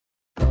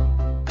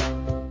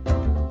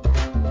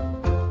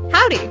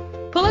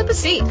at the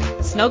seat,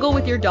 snuggle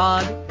with your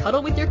dog,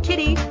 cuddle with your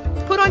kitty,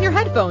 put on your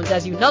headphones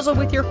as you nuzzle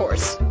with your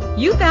horse.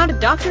 You found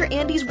Dr.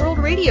 Andy's World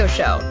Radio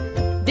Show.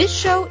 This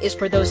show is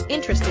for those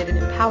interested in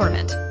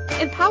empowerment,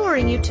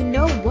 empowering you to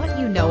know what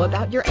you know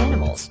about your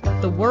animals,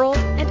 the world,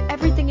 and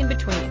everything in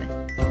between.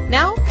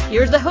 Now,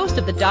 here's the host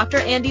of the Dr.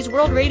 Andy's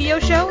World Radio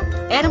Show,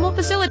 animal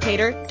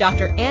facilitator,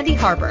 Dr. Andy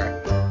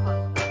Harper.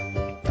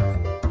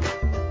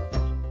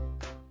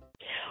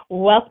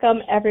 Welcome,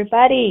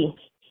 everybody,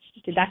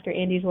 to Dr.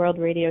 Andy's World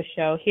Radio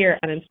Show here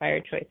on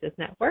Inspired Choices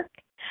Network.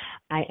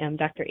 I am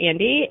Dr.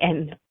 Andy,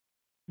 and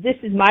this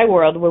is my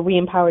world where we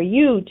empower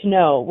you to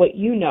know what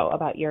you know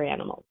about your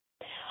animals.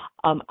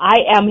 I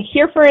am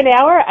here for an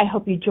hour. I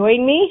hope you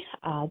join me.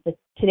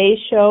 Today's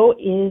show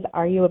is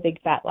Are You a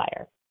Big Fat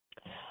Liar?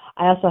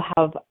 I also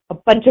have a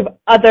bunch of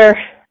other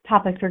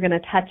topics we're going to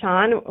touch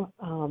on,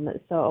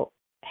 so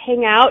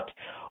hang out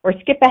or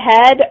skip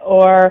ahead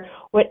or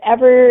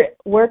whatever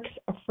works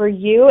for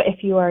you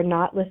if you are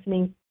not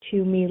listening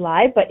to me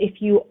live. But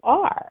if you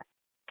are,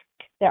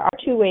 there are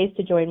two ways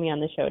to join me on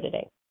the show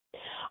today.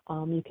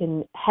 You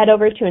can head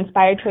over to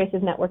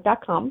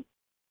inspiredchoicesnetwork.com,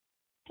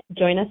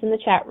 join us in the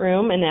chat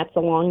room, and that's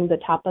along the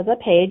top of the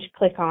page.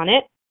 Click on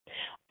it,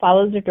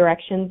 follow the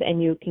directions,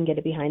 and you can get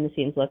a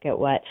behind-the-scenes look at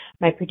what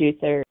my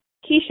producer,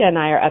 Keisha, and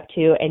I are up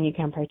to, and you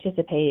can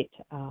participate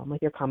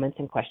with your comments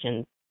and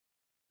questions,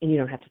 and you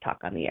don't have to talk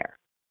on the air.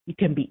 You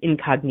can be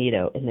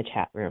incognito in the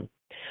chat room.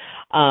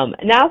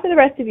 Now for the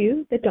rest of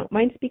you that don't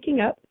mind speaking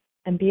up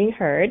and being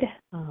heard,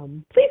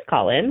 please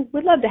call in.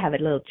 We'd love to have a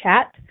little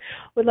chat.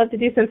 We'd love to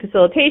do some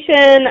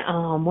facilitation,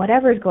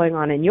 whatever is going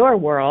on in your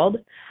world.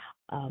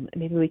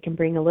 Maybe we can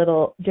bring a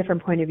little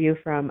different point of view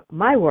from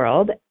my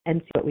world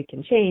and see what we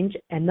can change.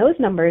 And those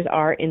numbers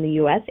are in the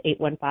U.S.,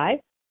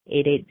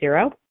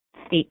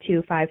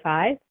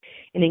 815-880-8255.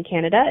 And in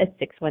Canada, it's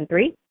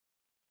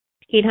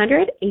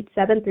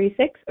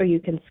 613-800-8736, or you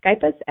can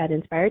Skype us at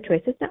Inspired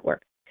Choices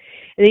Network.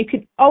 And you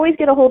can always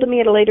get a hold of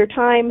me at a later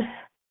time.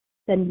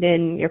 Send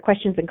in your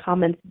questions and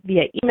comments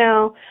via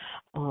email.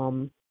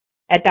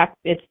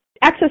 It's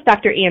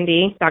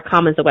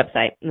accessdrandy.com is the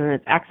website, and then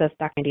it's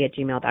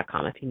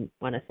accessdrandy@gmail.com if you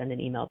want to send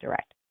an email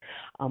direct.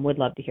 Would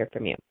love to hear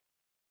from you.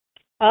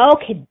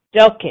 Okay,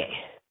 dokie.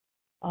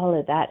 All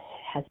of that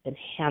has been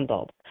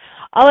handled.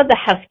 All of the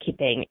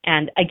housekeeping.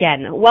 And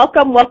again,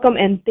 welcome,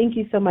 and thank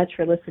you so much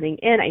for listening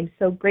in. I'm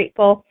so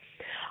grateful.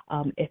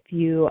 If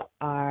you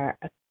are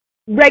a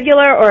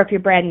regular or if you're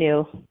brand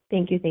new,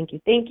 thank you.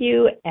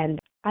 And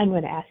I'm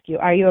going to ask you,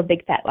 are you a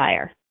big fat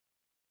liar?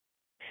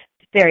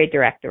 It's very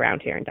direct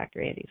around here in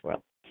Dr. Andy's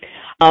world.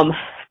 I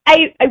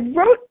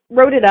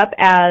wrote it up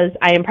as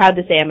I am proud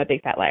to say I'm a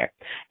big fat liar.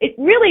 It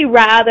really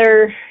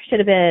rather should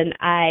have been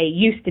I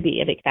used to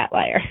be a big fat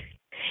liar.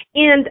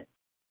 And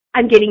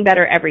I'm getting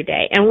better every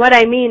day. And what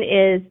I mean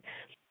is,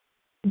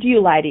 do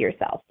you lie to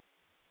yourself?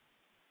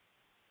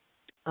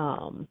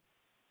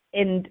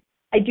 And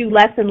I do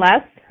less and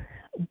less,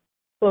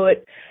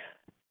 but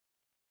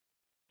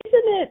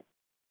isn't it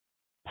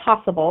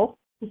possible,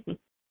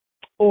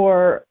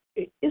 or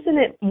isn't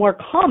it more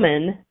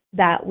common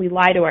that we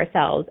lie to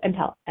ourselves and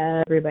tell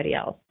everybody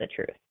else the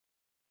truth,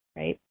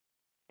 right?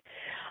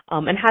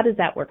 And how does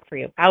that work for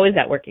you? How is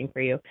that working for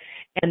you?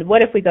 And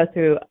what if we go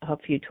through a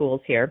few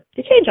tools here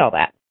to change all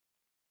that?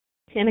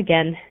 And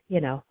again,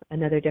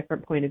 another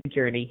different point of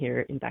journey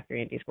here in Dr.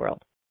 Andy's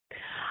world.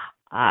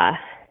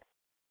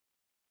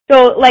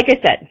 So like I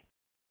said,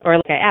 or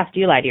like I asked, do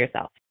you lie to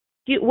yourself?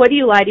 What do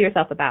you lie to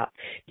yourself about?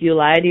 Do you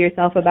lie to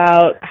yourself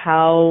about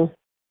how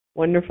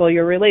wonderful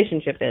your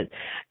relationship is?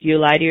 Do you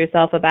lie to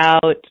yourself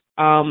about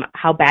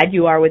how bad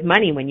you are with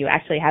money when you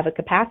actually have a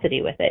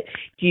capacity with it?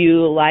 Do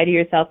you lie to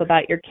yourself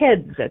about your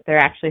kids, that they're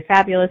actually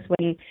fabulous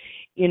when,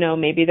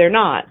 maybe they're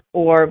not,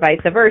 or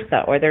vice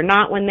versa, or they're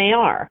not when they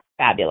are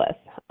fabulous?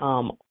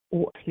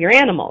 Your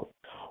animals.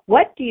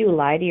 What do you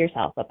lie to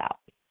yourself about?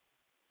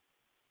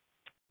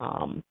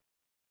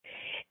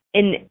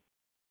 And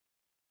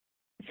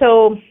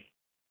so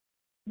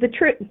the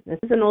truth, this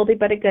is an oldie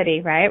but a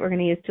goodie, right? We're going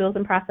to use tools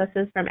and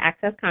processes from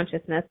Access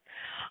Consciousness.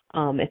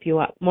 If you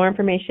want more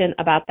information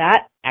about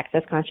that,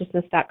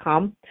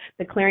 accessconsciousness.com.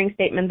 The clearing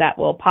statement that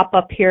will pop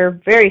up here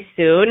very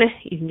soon,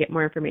 you can get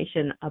more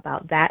information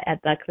about that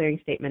at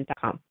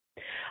theclearingstatement.com.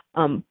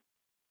 But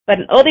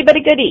an oldie but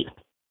a goodie.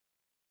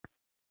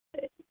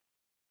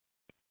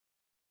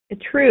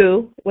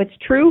 What's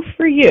true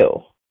for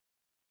you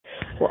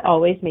will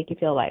always make you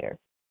feel lighter.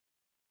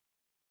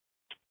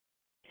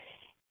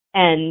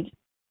 And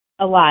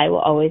a lie will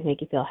always make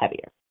you feel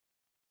heavier.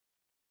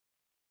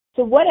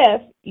 So what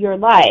if your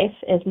life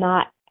is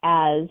not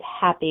as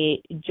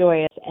happy,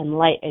 joyous, and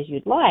light as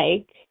you'd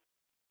like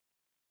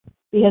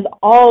because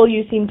all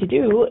you seem to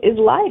do is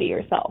lie to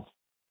yourself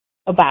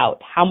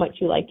about how much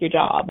you like your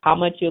job, how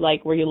much you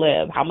like where you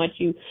live, how much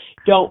you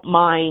don't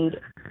mind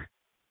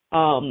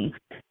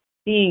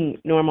being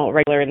normal,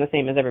 regular, and the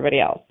same as everybody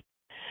else.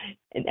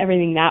 And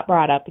everything that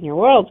brought up in your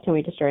world, can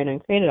we destroy and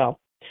uncreate it all?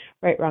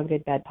 Right, wrong,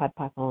 good, bad, pod,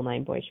 pop, all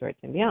nine, boys, shorts,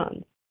 and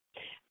beyond.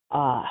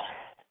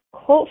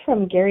 Quote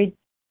from Gary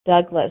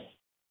Douglas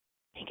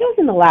think it was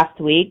in the last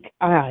week.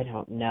 I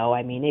don't know.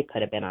 I mean, it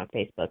could have been on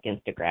Facebook,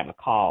 Instagram, a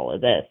call, or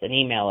this, an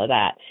email, or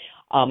that.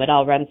 It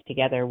all runs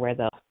together where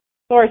the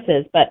source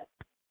is. But,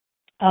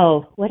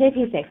 what did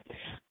he say?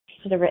 I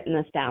should have written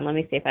this down. Let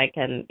me see if I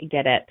can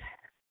get it.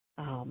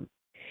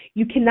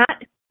 You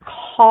cannot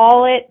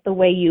call it the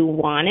way you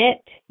want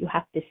it. You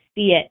have to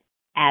see it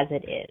as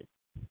it is.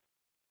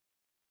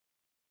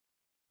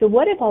 So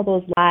what if all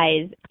those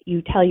lies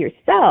you tell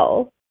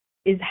yourself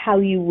is how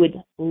you would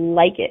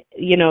like it?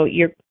 You know,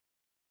 you're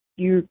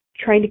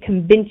trying to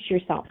convince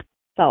yourself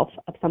of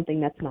something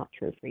that's not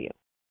true for you.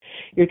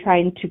 You're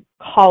trying to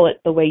call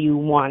it the way you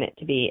want it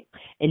to be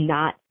and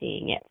not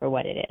seeing it for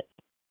what it is.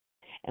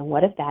 And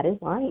what if that is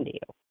lying to you?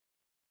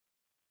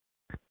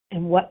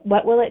 And what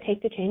will it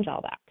take to change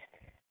all that?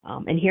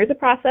 And here's a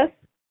process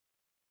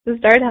to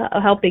start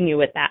helping you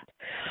with that.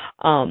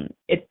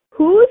 It's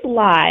whose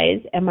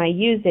lies am I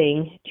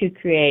using to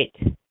create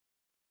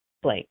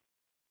blank?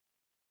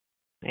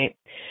 Right?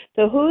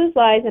 So whose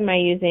lies am I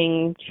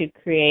using to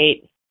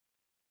create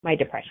my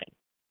depression?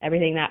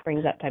 Everything that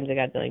brings up times a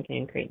godzillion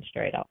can create and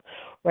destroy it all.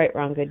 Right,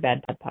 wrong, good,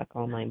 bad, POD, POC,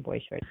 online,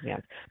 boy, shorts, and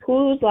beyond.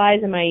 Whose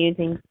lies am I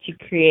using to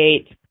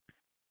create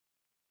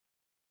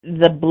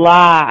the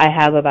blah I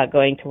have about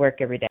going to work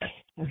every day?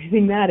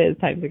 Everything that is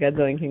times a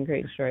godzillion can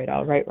create and destroy it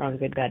all. Right, wrong,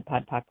 good, bad,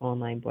 POD, POC,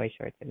 online, boy,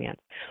 shorts, and beyond.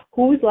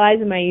 Whose lies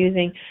am I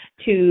using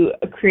to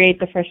create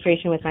the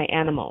frustration with my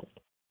animals?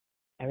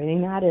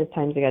 Everything that is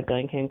times a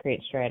godzillion can create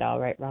and destroy it all.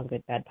 Right, wrong,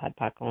 good, bad, POD,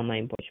 POC,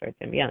 online, boy, shorts,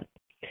 and beyond.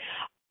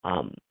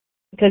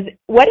 Because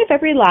what if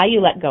every lie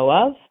you let go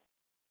of?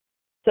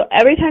 So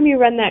every time you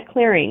run that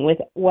clearing with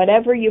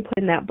whatever you put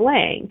in that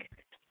blank,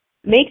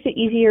 makes it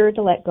easier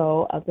to let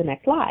go of the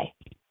next lie.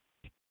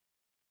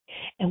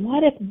 And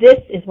what if this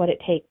is what it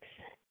takes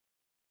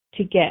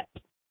to get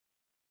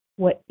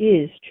what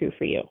is true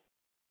for you?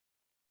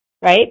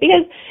 Right?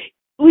 Because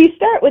we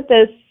start with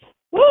this,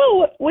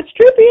 whoa, what's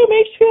true for you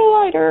makes you feel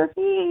lighter.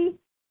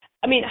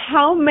 I mean,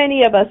 how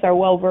many of us are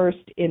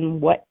well-versed in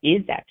what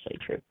is actually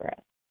true for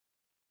us?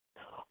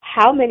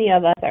 How many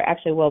of us are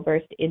actually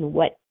well-versed in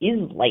what is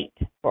light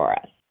for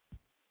us?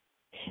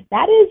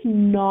 That is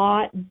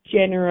not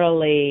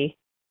generally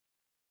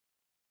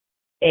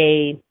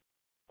a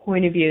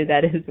point of view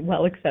that is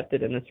well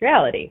accepted in this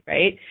reality,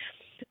 right?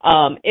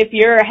 If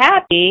you're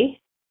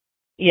happy,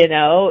 you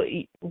know,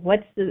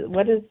 what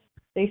does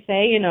they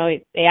say? You know,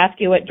 they ask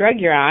you what drug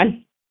you're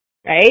on,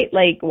 right?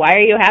 Like, why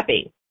are you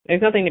happy?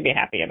 There's nothing to be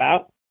happy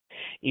about.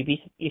 You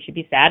should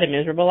be sad and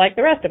miserable like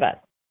the rest of us.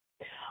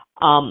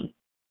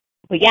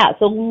 But yeah,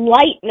 so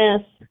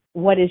lightness,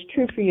 what is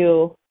true for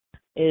you,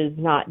 is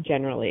not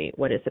generally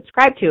what is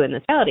subscribed to in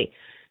this reality.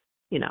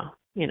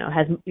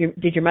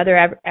 Did your mother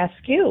ever ask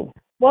you,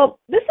 well,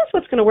 this is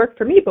what's going to work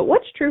for me, but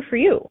what's true for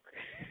you?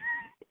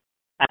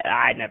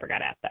 I never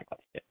got asked that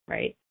question,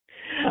 right?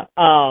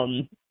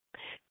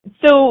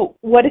 So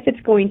what if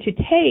it's going to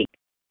take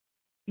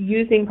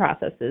using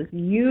processes,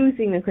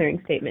 using the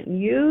clearing statement,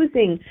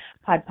 using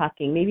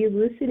podpocking, maybe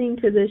listening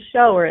to this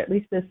show or at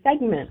least this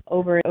segment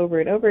over and over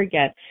and over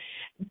again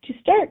to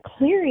start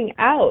clearing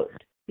out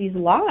these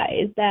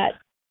lies that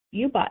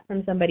you bought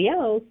from somebody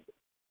else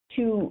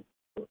to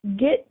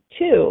get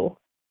to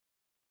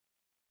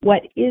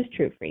what is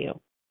true for you,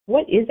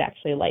 what is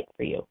actually light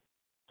for you.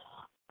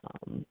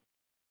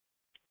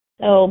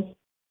 So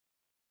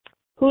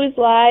whose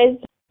lies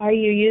are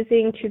you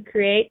using to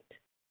create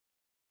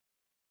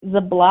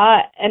the blah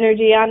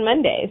energy on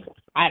Mondays?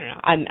 I don't know.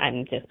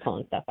 I'm just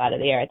pulling stuff out of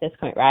the air at this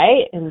point,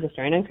 right? And just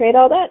trying to create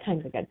all that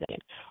times a godzillion.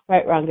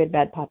 Right, wrong, good,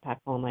 bad, POD, POC,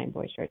 online,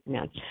 boy, shorts, and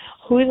mounds.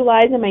 Whose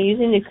lies am I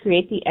using to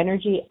create the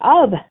energy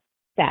of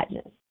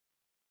sadness?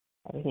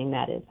 Everything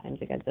that is times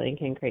a godzillion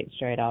can create,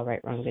 destroy it all. Right,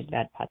 wrong, good,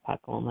 bad, POD, POC,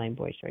 online,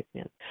 boy, shorts,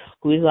 and mounds.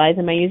 Whose lies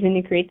am I using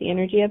to create the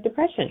energy of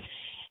depression,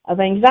 of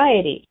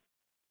anxiety,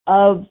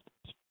 of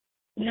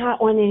not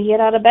wanting to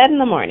get out of bed in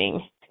the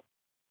morning?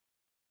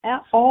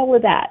 All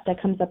of that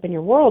comes up in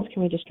your world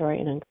can we destroy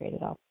and uncreate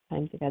it all.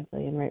 Times a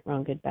godzillion, right,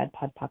 wrong, good, bad,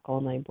 POD, POC,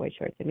 online, boy,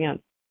 shorts, and beyond.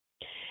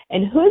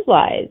 And whose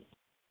lies,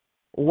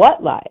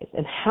 what lies,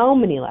 and how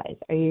many lies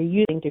are you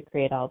using to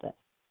create all this?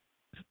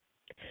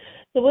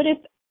 So what if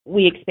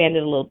we expand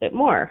it a little bit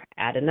more,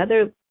 add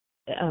another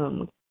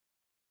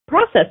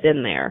process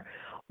in there?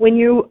 When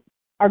you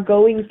are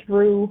going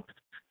through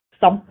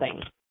something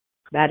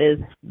that is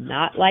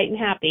not light and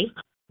happy,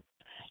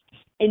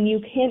 and you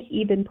can't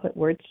even put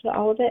words to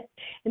all of it.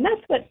 And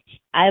that's what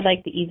I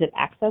like, the ease of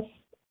access.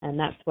 And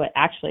that's what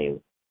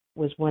actually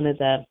was one of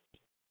the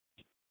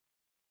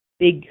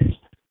big,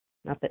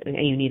 not that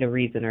you need a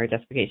reason or a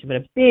justification, but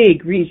a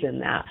big reason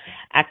that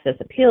access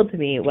appealed to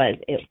me was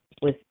it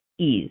was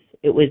ease.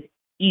 It was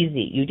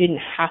easy. You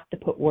didn't have to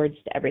put words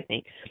to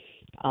everything.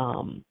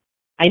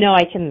 I know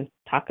I can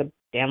talk a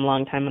damn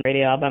long time on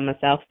radio all by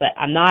myself, but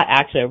I'm not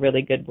actually a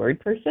really good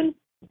word person.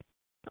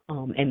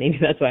 And maybe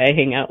that's why I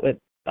hang out with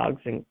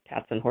dogs and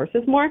cats and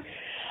horses more,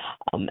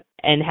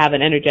 and have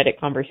an energetic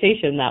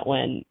conversation that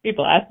when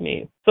people ask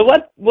me, so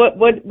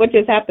what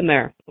just happened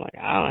there? I'm like,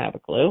 I don't have a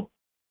clue.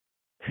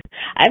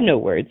 I have no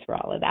words for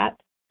all of that.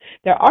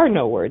 There are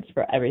no words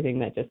for everything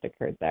that just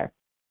occurred there.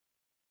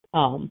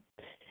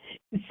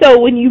 So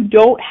when you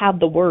don't have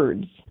the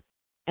words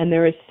and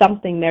there is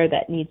something there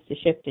that needs to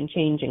shift and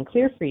change and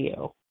clear for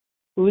you,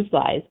 whose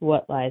lies,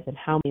 what lies, and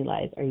how many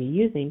lies are you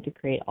using to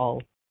create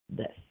all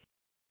this?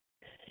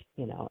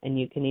 And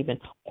you can even,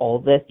 all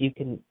this, you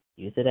can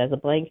use it as a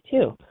blank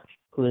too.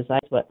 Whose lies,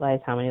 what lies,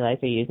 how many lies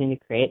are you using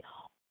to create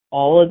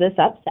all of this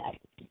upset?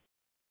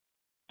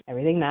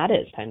 Everything that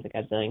is times a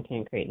gazillion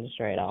can create and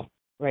destroy it all.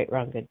 Right,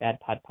 wrong, good, bad,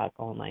 pod, poc,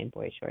 all nine,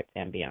 boys, shorts,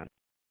 and beyond.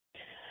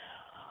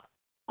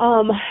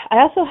 I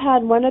also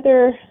had one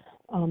other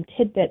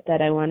tidbit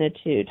that I wanted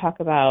to talk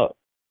about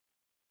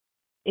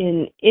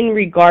in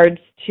regards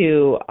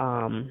to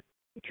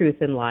truth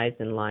and lies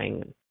and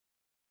lying.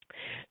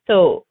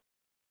 So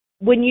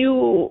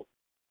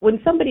when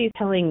somebody's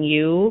telling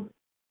you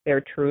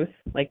their truth,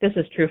 like this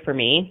is true for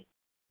me,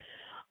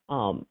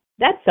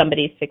 that's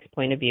somebody's fixed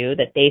point of view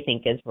that they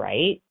think is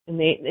right, and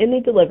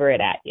they deliver it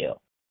at you.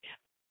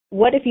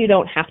 What if you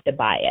don't have to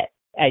buy it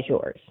as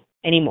yours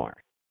anymore?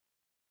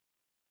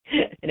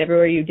 And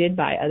everywhere you did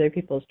buy other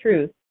people's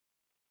truth,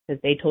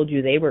 because they told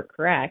you they were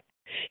correct,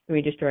 can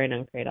we destroy and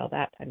uncreate all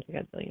that times a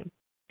gazillion?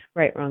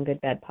 Right, wrong, good,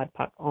 bad, pod,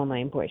 poc, all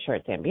nine, boys,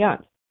 shorts, and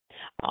beyond.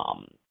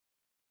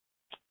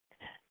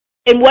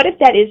 And what if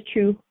that is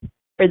true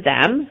for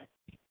them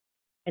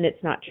and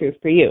it's not true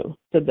for you?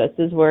 So this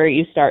is where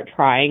you start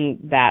trying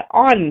that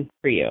on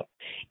for you.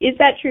 Is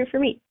that true for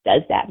me?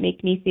 Does that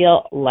make me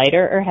feel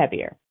lighter or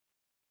heavier?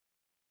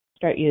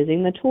 Start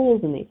using the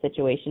tools in these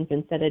situations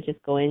instead of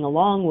just going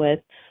along with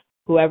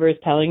whoever's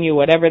telling you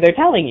whatever they're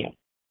telling you.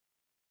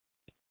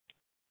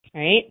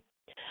 Right?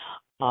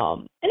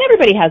 And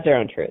everybody has their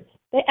own truth.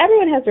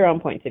 Everyone has their own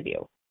points of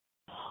view.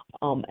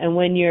 And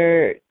when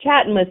you're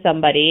chatting with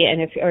somebody,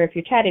 and if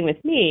you're chatting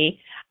with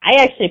me,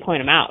 I actually point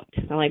them out.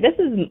 I'm like, this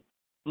is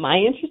my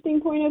interesting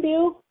point of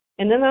view,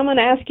 and then I'm going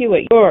to ask you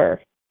what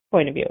your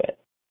point of view is.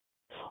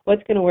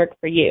 What's going to work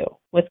for you?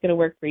 What's going to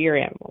work for your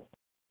animals?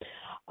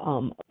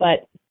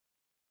 But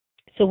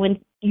so when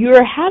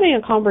you're having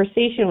a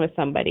conversation with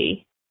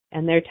somebody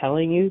and they're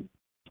telling you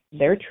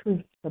their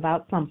truth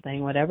about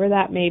something, whatever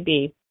that may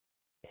be,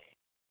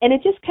 and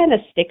it just kind of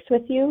sticks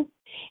with you,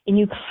 and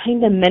you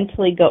kind of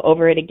mentally go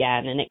over it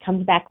again, and it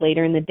comes back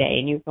later in the day,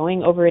 and you're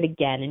going over it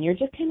again, and you're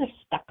just kind of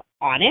stuck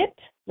on it,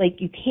 like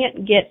you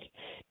can't get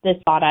this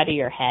thought out of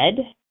your head,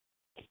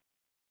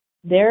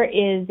 there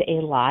is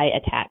a lie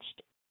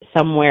attached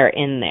somewhere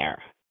in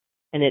there,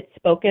 and it's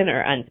spoken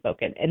or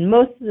unspoken, and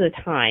most of the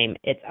time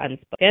it's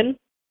unspoken,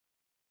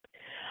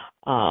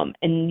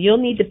 and you'll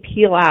need to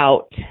peel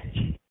out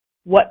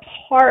what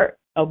part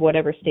of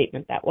whatever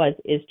statement that was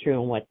is true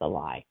and what's a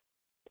lie.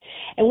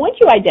 And once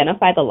you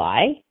identify the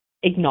lie,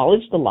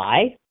 acknowledge the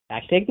lie,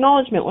 back to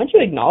acknowledgement. Once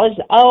you acknowledge,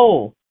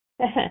 oh,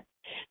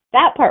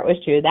 that part was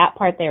true, that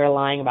part they were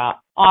lying about,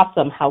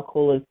 awesome, how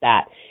cool is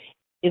that?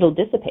 It'll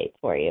dissipate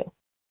for you.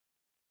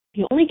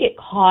 You only get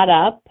caught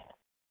up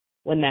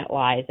when that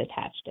lie is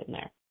attached in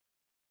there.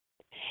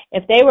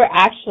 If they were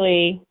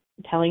actually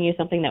telling you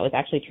something that was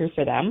actually true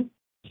for them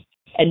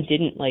and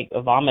didn't like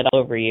vomit all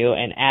over you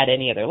and add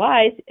any other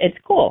lies, it's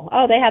cool.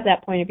 Oh, they have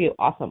that point of view.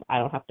 Awesome. I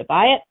don't have to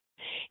buy it,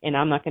 and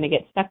I'm not going to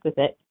get stuck with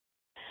it.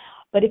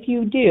 But if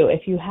you do,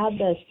 if you have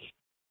this,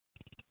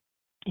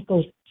 it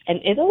goes, and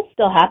it'll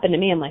still happen to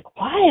me. I'm like,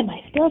 why am I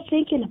still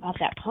thinking about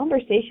that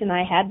conversation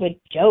I had with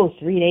Joe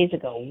 3 days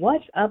ago?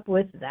 What's up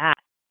with that?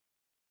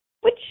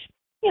 Which,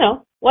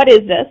 what is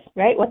this,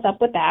 right? What's up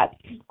with that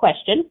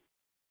question?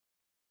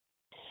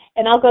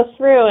 And I'll go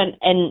through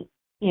and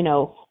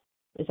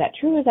is that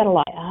true or is that a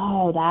lie?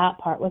 Oh,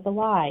 that part was a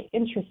lie.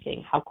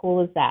 Interesting. How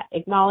cool is that?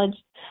 Acknowledge.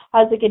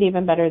 How does it get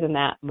even better than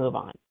that? Move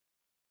on.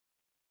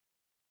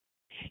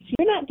 So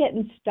you're not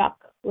getting stuck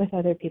with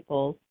other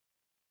people's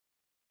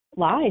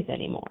lies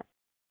anymore.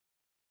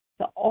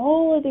 So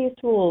all of these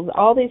tools,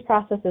 all these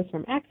processes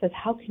from Access,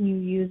 how can you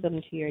use them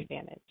to your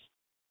advantage?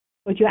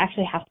 But you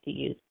actually have to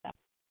use them.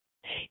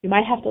 You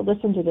might have to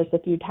listen to this a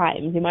few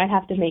times. You might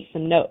have to make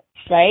some notes,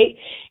 right?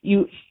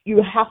 You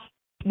have.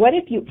 What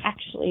if you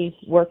actually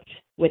worked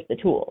with the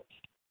tools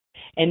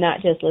and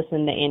not just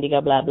listen to Andy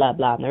go blah, blah,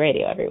 blah on the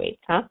radio every week,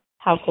 huh?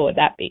 How cool would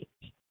that be?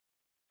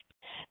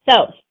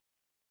 So,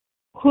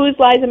 whose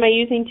lies am I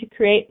using to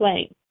create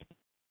blank?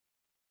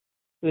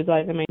 Whose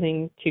lies am I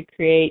using to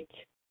create,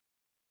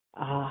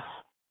 I'm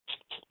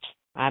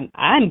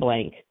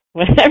blank.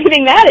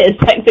 Everything that is,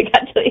 times a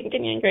gazillion,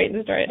 can you create and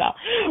destroy it all?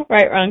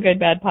 Right, wrong, good,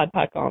 bad, pod,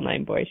 poc, all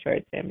nine, boys,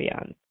 shorts, and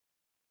beyond.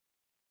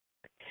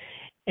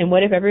 And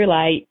what if every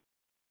lie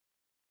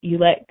you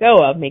let go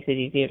of makes it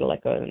easier to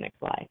let go of the next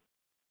lie?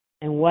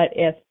 And what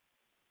if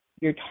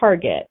your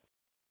target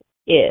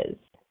is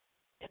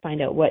to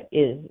find out what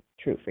is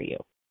true for you?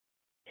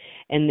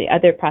 And the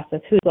other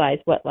process, whose lies,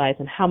 what lies,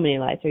 and how many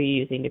lies are you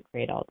using to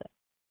create all this?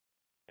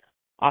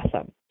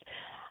 Awesome.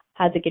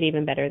 How does it get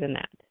even better than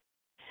that?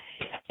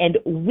 And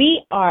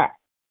we are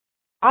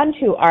on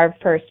to our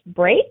first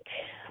break.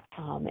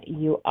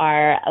 You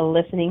are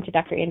listening to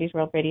Dr. Andy's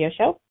World Radio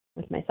Show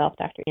with myself,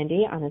 Dr.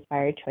 Andy, on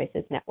Inspired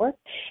Choices Network.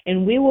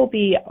 And we will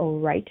be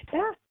right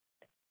back.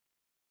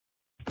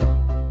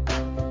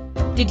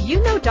 Did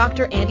you know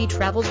Dr. Andy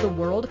travels the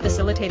world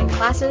facilitating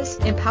classes,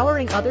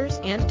 empowering others,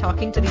 and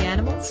talking to the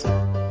animals?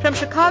 From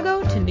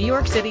Chicago to New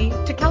York City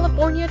to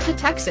California to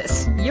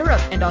Texas,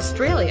 Europe, and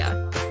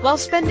Australia, while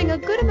spending a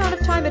good amount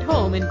of time at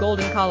home in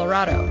Golden,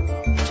 Colorado.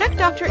 Check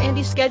Dr.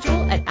 Andy's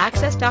schedule at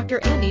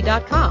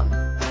accessdrandy.com.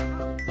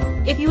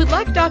 If you would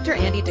like Dr.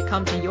 Andy to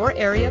come to your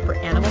area for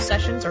animal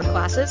sessions or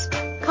classes,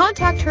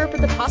 contact her for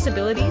the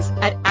possibilities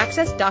at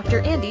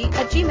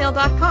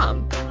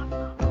accessdrandy@gmail.com.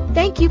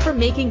 Thank you for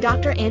making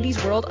Dr.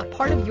 Andy's World a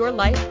part of your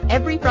life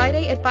every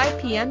Friday at 5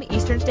 p.m.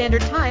 Eastern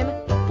Standard Time,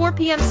 4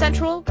 p.m.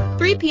 Central,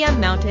 3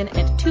 p.m. Mountain,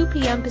 and 2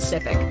 p.m.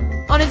 Pacific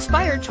on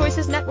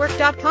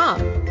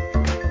InspiredChoicesNetwork.com.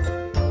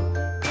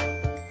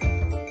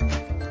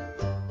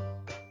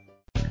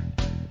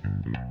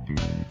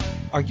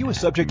 Are you a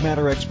subject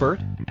matter expert?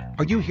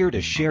 Are you here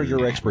to share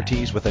your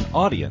expertise with an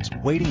audience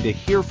waiting to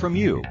hear from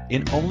you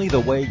in only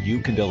the way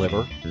you can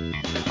deliver?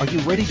 Are you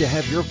ready to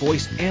have your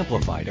voice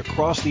amplified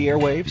across the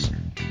airwaves?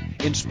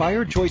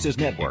 Inspired Choices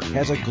Network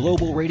has a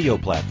global radio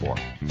platform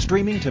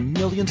streaming to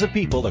millions of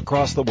people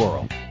across the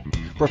world.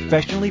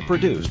 Professionally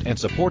produced and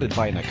supported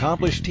by an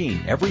accomplished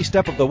team every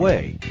step of the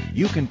way,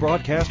 you can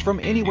broadcast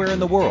from anywhere in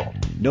the world,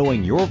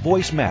 knowing your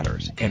voice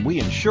matters, and we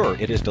ensure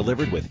it is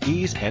delivered with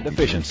ease and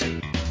efficiency.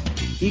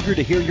 Eager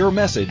to hear your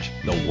message?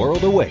 The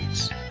world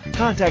awaits.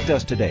 Contact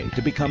us today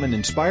to become an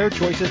Inspired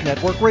Choices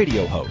Network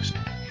radio host.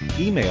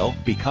 Email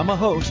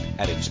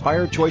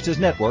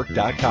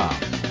becomeahost@inspiredchoicesnetwork.com.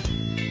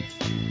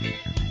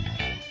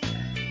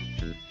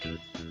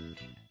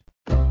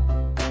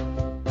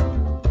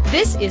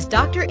 This is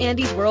Dr.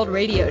 Andy's World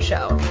Radio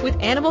Show with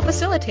animal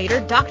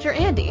facilitator Dr.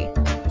 Andy.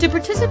 To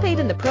participate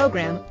in the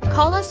program,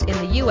 call us in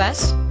the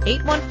U.S.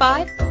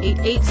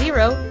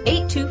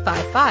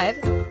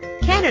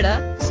 815-880-8255,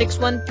 Canada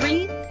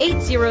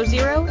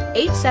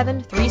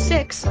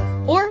 613-800-8736,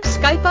 or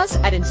Skype us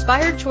at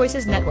Inspired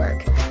Choices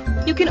Network.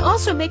 You can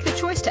also make the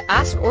choice to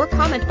ask or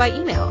comment by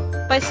email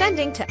by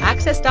sending to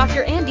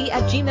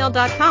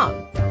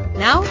accessdrandy@gmail.com.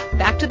 Now,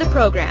 back to the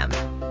program.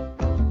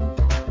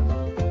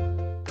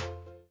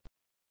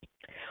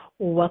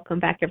 Welcome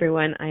back,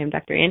 everyone. I am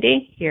Dr.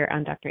 Andy here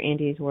on Dr.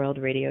 Andy's World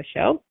Radio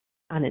Show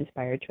on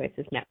Inspired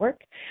Choices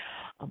Network.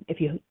 If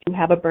you do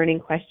have a burning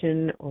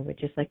question or would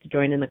just like to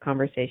join in the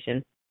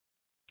conversation,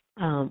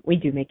 we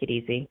do make it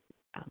easy.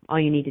 All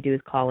you need to do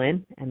is call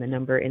in, and the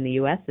number in the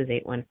U.S. is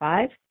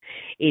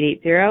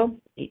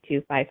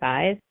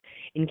 815-880-8255.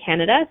 In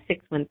Canada,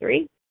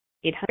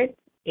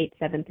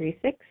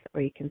 613-800-8736,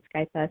 or you can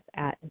Skype us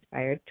at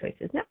Inspired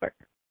Choices Network.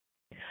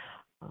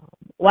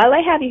 While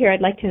I have you here,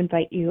 I'd like to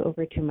invite you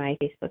over to my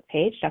Facebook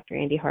page, Dr.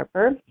 Andy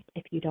Harper.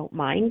 If you don't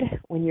mind,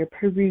 when you're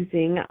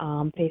perusing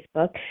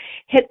Facebook,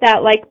 hit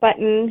that like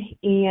button,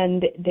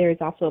 and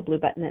there's also a blue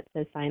button that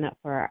says sign up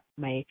for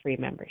my free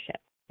membership.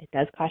 It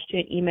does cost you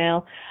an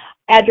email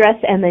address,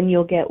 and then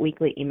you'll get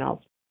weekly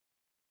emails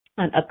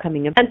on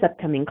upcoming events,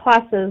 upcoming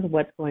classes,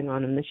 what's going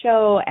on in the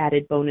show,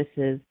 added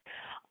bonuses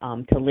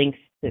to links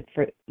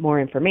for more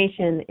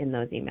information in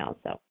those emails.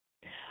 So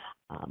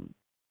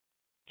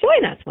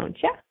join us,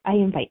 won't you? I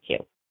invite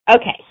you.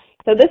 Okay,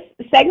 so this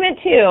segment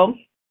 2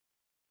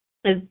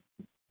 is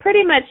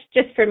pretty much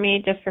just for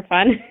me, just for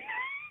fun.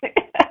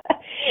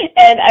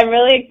 And I'm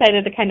really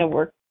excited to kind of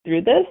work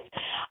through this.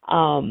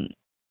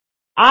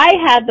 I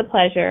had the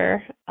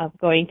pleasure of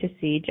going to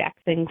see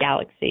Jackson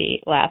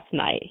Galaxy last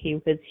night.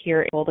 He was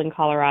here in Golden,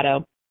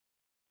 Colorado.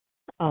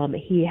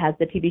 He has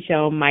the TV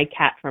show My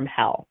Cat from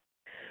Hell.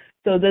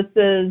 So this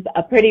is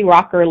a pretty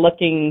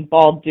rocker-looking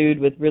bald dude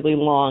with really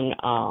long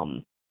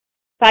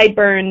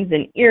sideburns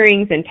and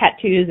earrings and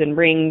tattoos and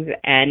rings,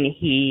 and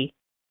he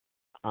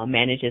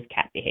manages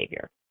cat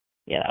behavior.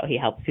 You know, he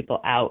helps people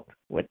out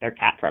with their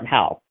cat from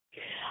hell.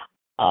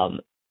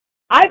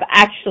 I've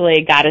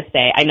actually got to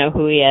say, I know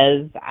who he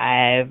is.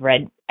 I've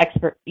read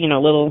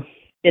little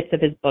bits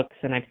of his books,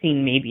 and I've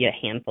seen maybe a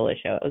handful of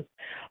shows.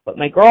 But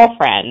my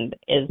girlfriend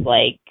is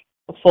like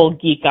a full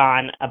geek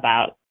on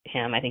about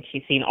him. I think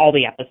she's seen all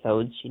the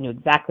episodes. She knew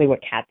exactly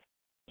what cats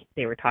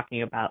they were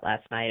talking about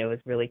last night. It was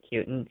really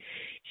cute, and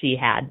she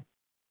had,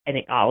 I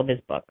think, all of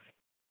his books.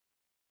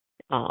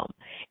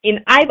 And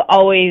I've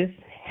always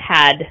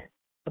had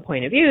a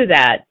point of view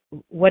that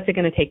what's it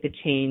going to take to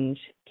change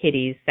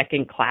kitties'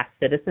 second-class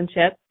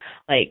citizenship?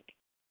 Like,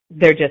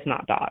 they're just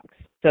not dogs,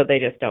 so they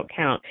just don't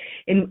count.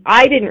 And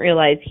I didn't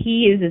realize he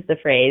uses the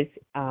phrase,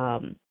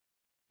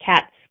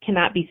 cats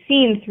cannot be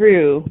seen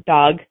through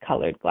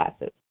dog-colored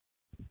glasses.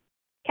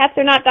 Cats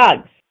are not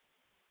dogs.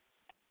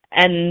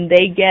 And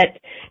they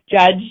get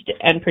judged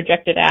and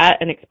projected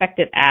at and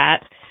expected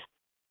at,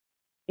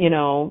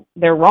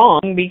 they're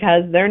wrong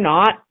because they're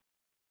not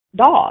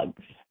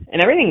dogs.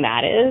 And everything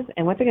that is,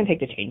 and what's it going to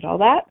take to change all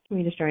that?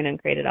 We just joined and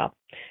created all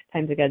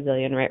times a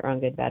gazillion, right, wrong,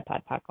 good, bad,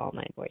 pod, poc, all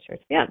nine, boys,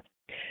 shorts, beyond.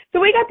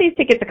 So we got these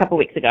tickets a couple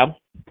weeks ago.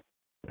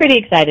 Pretty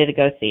excited to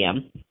go see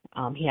him.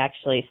 He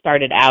actually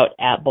started out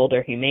at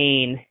Boulder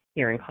Humane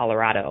here in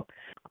Colorado.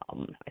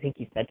 I think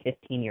he said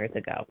 15 years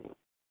ago.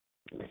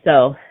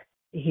 So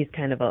he's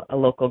kind of a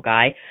local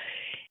guy.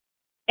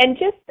 And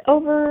just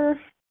over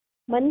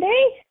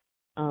Monday,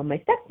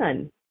 my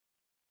stepson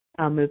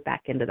moved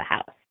back into the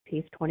house.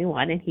 He's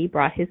 21, and he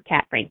brought his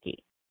cat,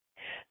 Frankie.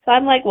 So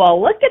I'm like,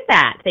 well, look at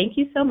that. Thank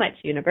you so much,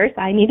 universe.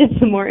 I needed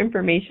some more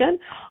information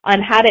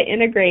on how to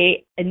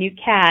integrate a new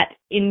cat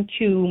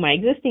into my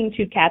existing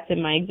 2 cats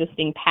in my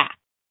existing pack.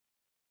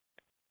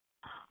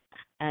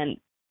 And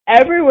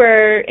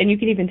everywhere, and you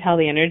can even tell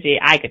the energy,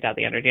 I could tell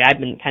the energy. I've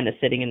been kind of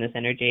sitting in this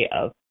energy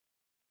of,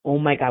 oh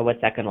my God,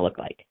 what's that going to look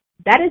like?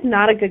 That is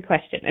not a good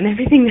question. And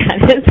everything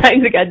that is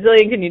times a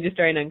godzillion, can you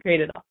destroy and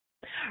uncreate it all?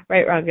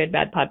 Right, wrong, good,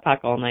 bad, pod, poc,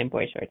 all 9,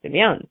 boys, shorts, and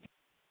beyonds.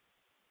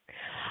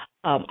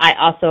 I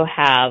also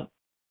have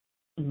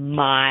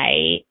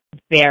my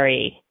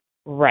very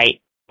right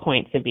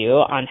points of view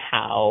on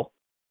how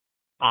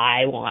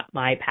I want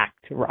my pack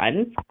to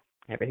run.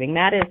 Everything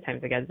that is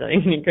times a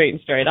godzillion, great and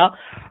destroy it all.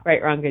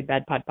 Right, wrong, good,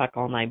 bad, pod, poc,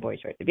 all 9, boys,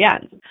 shorts, and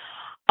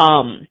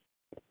beyonds.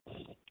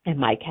 And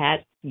my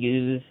cats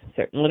use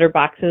certain litter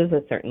boxes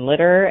with certain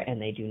litter,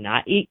 and they do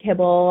not eat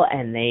kibble,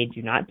 and they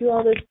do not do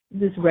all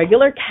this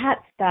regular cat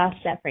stuff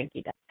that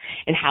Frankie does.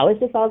 And how is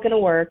this all going to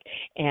work?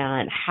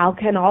 And how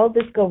can all of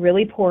this go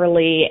really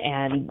poorly?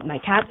 And my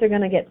cats are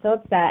going to get so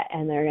upset,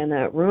 and they're going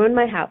to ruin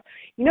my house.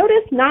 You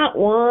notice not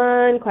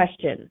one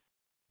question.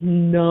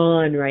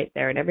 None right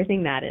there. And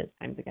everything that is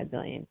times a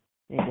godzillion.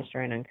 They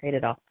destroy and uncreate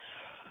it all.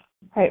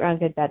 Right, wrong,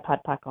 good, bad,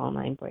 pod, poc, all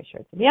 9, boys,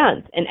 shorts, and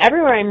beyonds. And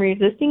everywhere I'm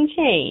resisting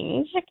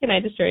change, can I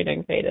destroy and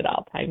uncreate it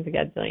all times a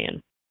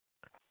godzillion?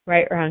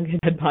 Right, wrong, good,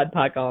 bad, pod,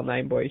 poc, all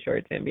 9, boys,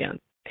 shorts, and beyonds.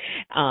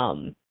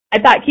 I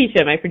thought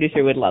Keisha, my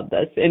producer, would love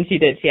this, and she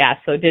did. She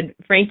asked, so did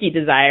Frankie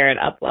desire an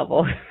up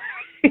level?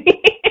 And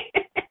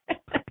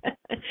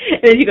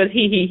then she goes,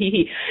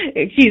 he.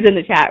 She's in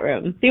the chat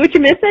room. See what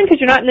you're missing? Because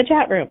you're not in the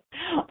chat room.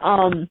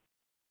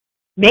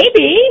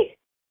 Maybe.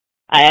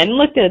 I hadn't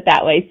looked at it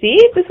that way. See,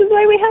 this is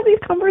why we have these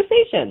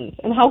conversations.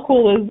 And how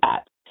cool is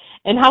that?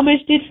 And how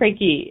much did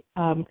Frankie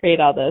create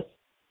all this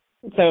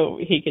so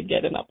he could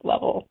get an up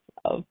level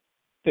of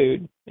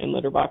food and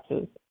litter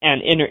boxes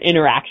and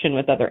interaction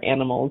with other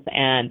animals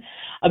and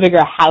a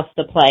bigger house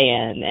to play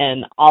in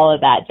and all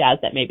of that jazz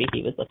that maybe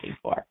he was looking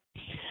for.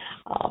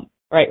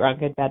 Right, wrong,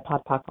 good, bad,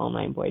 pod, poc, all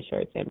 9, boys,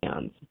 shorts, and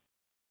beyonds.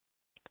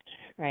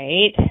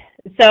 Right?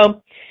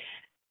 So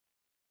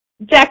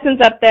Jackson's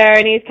up there,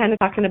 and he's kind of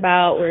talking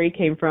about where he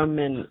came from,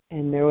 and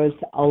there was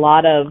a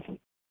lot of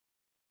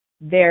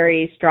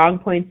very strong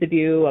points of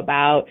view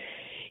about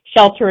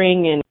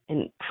sheltering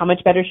and how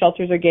much better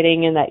shelters are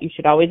getting, and that you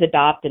should always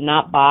adopt and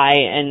not buy,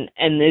 and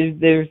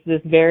there's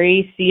this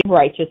very sea of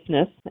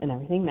righteousness and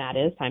everything that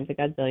is, times a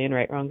godzillion,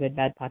 right, wrong, good,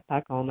 bad, pod,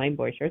 poc, all 9,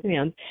 boys, shorts, and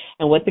beyonds,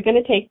 and what's it going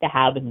to take to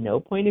have no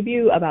point of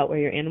view about where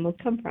your animals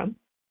come from,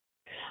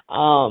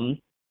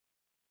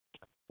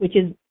 which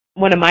is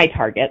one of my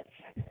targets.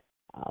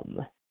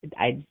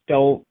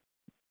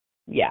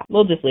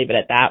 We'll just leave it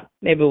at that.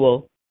 Maybe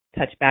we'll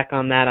touch back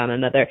on that on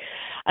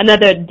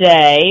another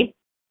day.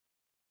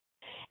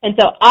 And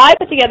so I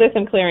put together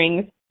some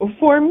clearings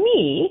for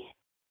me,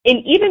 and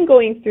even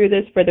going through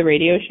this for the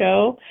radio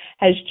show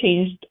has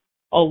changed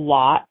a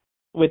lot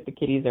with the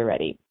kitties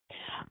already.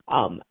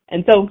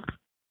 And so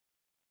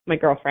my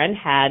girlfriend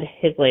had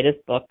his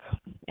latest book.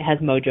 It has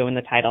Mojo in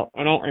the title.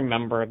 I don't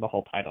remember the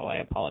whole title. I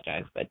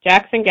apologize. But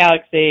Jackson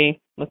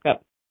Galaxy, look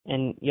up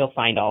and you'll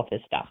find all of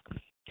his stuff.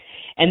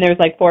 And there's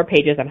like 4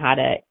 pages on how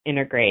to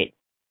integrate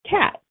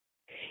cat.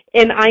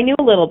 And I knew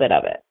a little bit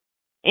of it.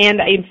 And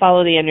I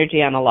follow the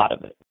energy on a lot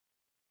of it.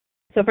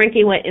 So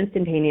Frankie went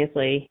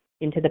instantaneously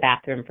into the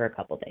bathroom for a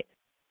couple days.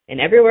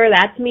 And everywhere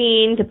that's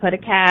mean to put a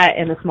cat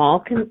in a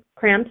small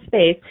cramped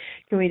space,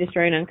 can we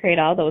destroy and uncreate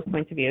all those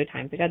points of view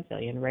times a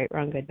godzillion, right,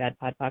 wrong, good, bad,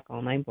 pod, poc,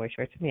 all 9, boys,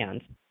 shorts, and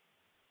beyonds.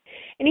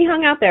 And he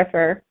hung out there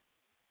for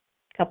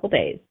a couple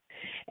days.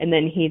 And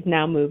then he's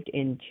now moved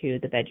into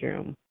the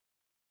bedroom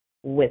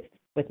with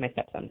my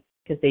stepson,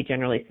 because they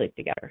generally sleep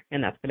together,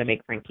 and that's going to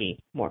make Frankie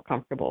more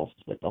comfortable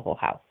with the whole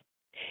house.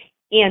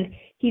 And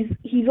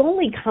he's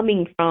only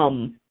coming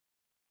from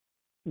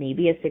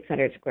maybe a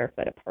 600 square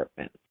foot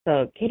apartment.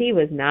 So Kitty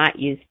was not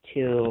used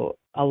to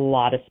a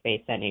lot of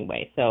space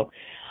anyway. So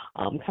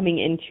coming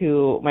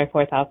into my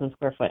 4,000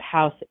 square foot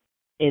house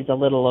is a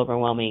little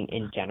overwhelming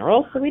in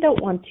general. So we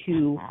don't want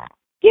to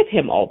give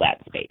him all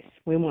that space.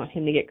 We want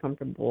him to get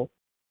comfortable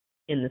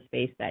in the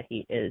space that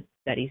he's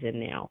in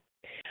now.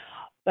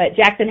 But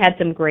Jackson had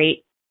some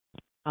great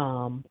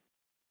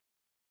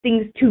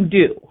things to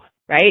do,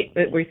 right?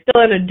 But we're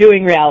still in a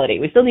doing reality.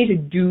 We still need to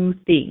do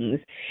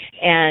things.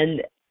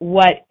 And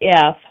what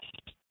if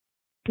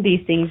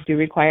these things do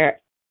require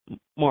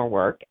more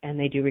work, and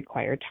they do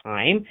require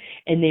time,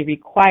 and they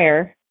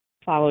require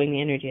following the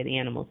energy of the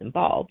animals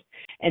involved.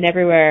 And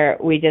everywhere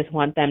we just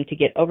want them to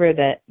get over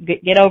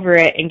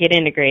it and get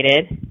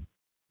integrated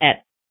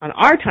on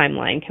our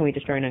timeline. Can we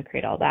destroy and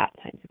uncreate all that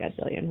times a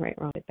gazillion, right,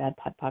 wrong, good, bad,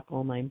 pod, poc,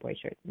 all 9, boys,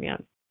 shorts, and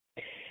beyond.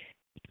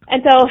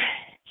 And so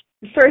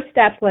the first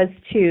step was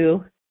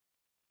to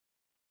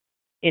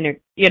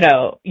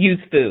use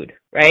food,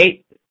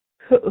 right?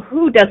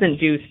 Who doesn't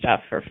do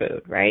stuff for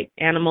food, right?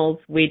 Animals,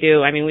 we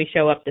do. I mean, we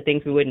show up to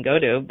things we wouldn't go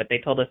to, but they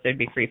told us there'd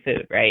be free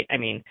food, right? I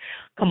mean,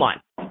 come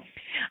on.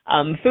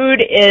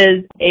 Food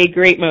is a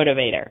great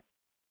motivator.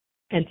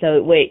 And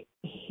so what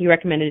he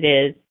recommended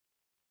is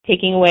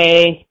taking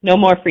away no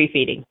more free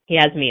feeding. He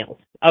has meals.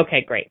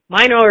 Okay, great.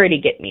 Mine already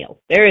get meals.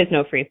 There is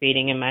no free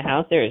feeding in my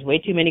house. There is way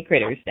too many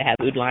critters to have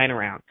food lying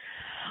around.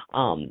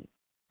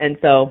 And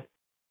so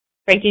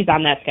Frankie's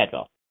on that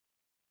schedule.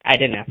 I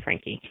didn't have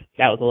Frankie.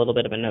 That was a little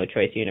bit of a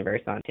no-choice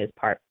universe on his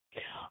part.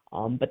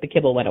 But the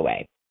kibble went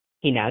away.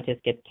 He now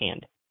just gets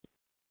canned.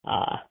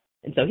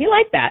 And so he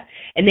liked that.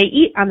 And they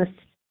eat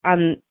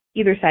on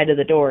either side of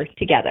the door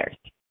together.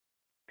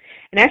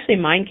 And actually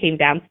mine came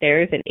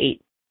downstairs and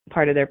ate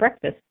part of their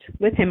breakfast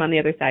with him on the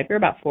other side. We're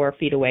about 4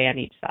 feet away on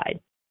each side.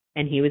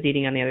 And he was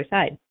eating on the other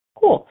side.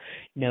 Cool.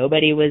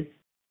 Nobody was,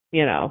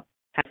 kind of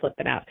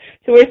flipping out.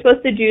 So we're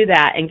supposed to do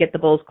that and get the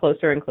bowls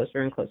closer and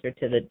closer and closer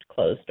to the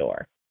closed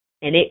door.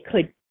 And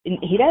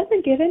he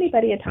doesn't give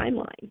anybody a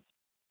timeline.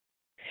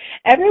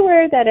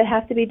 Everywhere that it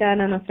has to be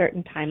done on a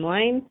certain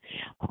timeline,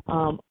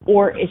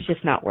 or it's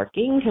just not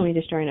working, can we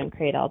destroy and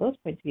uncreate all those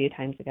points of view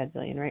times a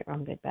godzillion, right,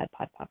 wrong, good, bad,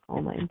 pod, poc,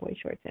 all nine, boy,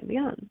 shorts, and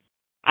beyond?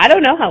 I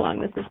don't know how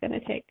long this is going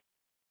to take.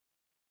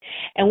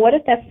 And what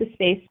if that's the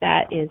space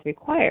that is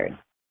required?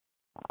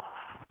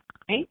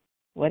 Right?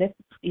 What if,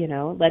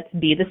 let's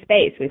be the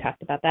space. We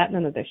talked about that in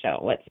another show.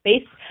 What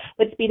speed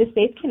of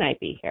space can I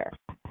be here?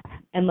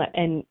 And what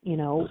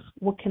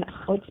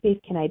space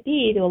can I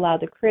be to allow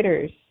the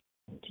critters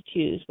to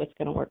choose what's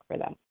going to work for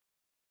them?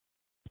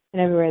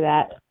 And everything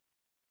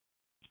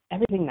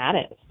that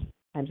is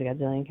times a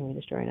godzillion, can we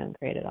destroy and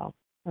uncreate it all?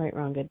 Right,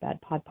 wrong, good, bad,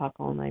 pod, poc,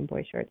 all nine,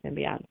 boy, shorts, and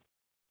beyond.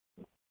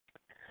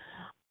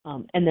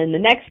 And then the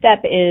next step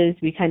is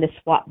we kind of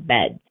swap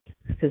beds,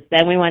 because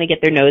then we want to get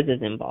their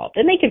noses involved.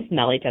 And they can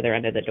smell each other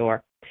under the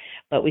door,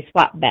 but we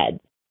swap beds.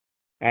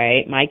 All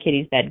right, my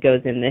kitty's bed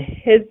goes in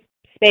his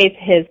space,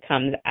 his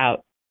comes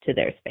out to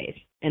their space,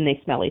 and they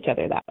smell each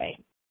other that way.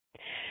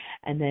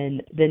 And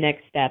then the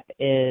next step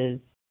is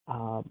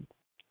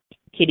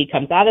kitty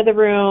comes out of the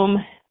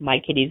room, my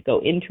kitties go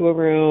into a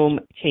room,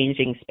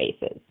 changing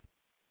spaces,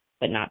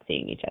 but not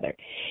seeing each other.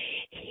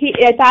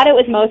 I thought it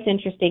was most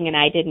interesting, and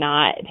I did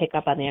not pick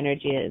up on the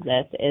energy of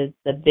this, is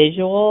the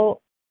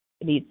visual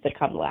needs to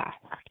come last.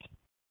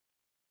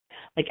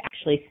 Like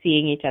actually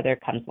seeing each other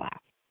comes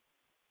last.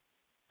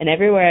 And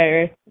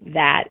everywhere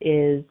that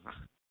is,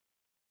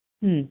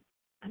 I'm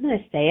going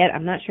to say it,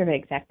 I'm not sure if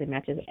it exactly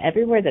matches.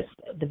 Everywhere that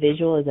the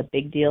visual is a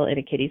big deal in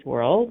a kitty's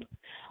world,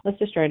 let's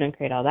destroy and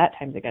uncreate all that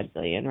times a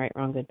godzillion, right,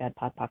 wrong, good, bad,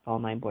 pod, poc, all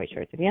nine, boy,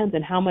 shorts, and beyonds.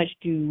 And how much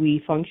do we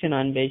function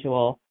on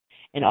visual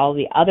and all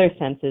the other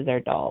senses are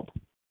dulled?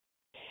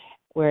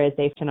 Whereas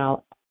they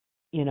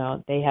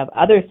have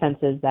other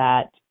senses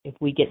that if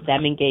we get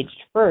them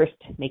engaged first,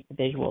 make the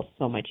visual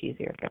so much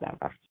easier for them.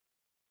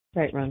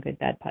 Right, wrong, good,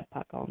 bad, pod,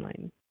 poc, all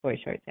nine, boy,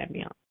 shorts, and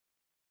beyond.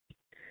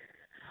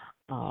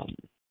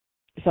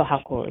 So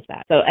how cool is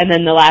that? So, and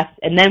then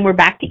we're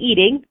back to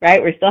eating, right?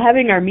 We're still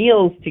having our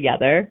meals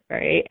together,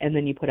 right? And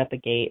then you put up a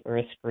gate or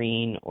a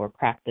screen or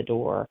crack the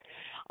door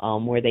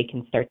where they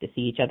can start to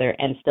see each other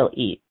and still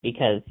eat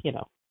because,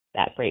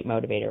 that great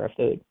motivator of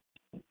food.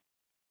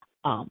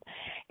 And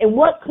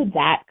what could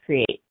that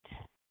create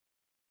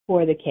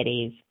for the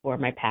kitties, for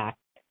my pack,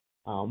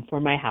 for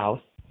my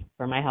house,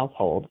 for my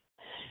household?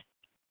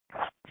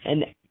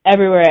 And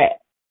everywhere,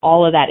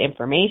 all of that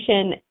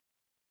information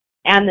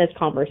and this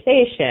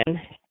conversation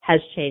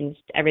has changed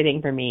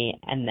everything for me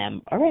and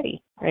them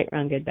already. Right,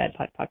 wrong, good, bad,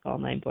 pod, poc, all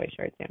nine, boy,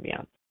 shorts, and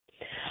beyond.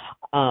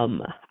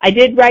 I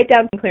did write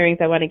down some clearings.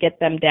 I want to get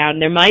them down.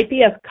 There might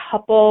be a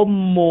couple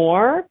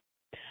more,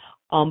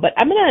 but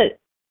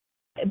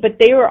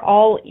they were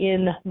all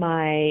in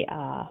my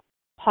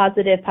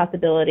Positive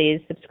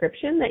Possibilities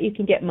subscription that you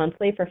can get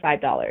monthly for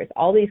 $5.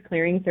 All these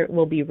clearings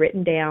will be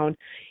written down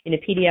in a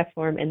PDF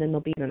form, and then they'll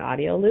be in an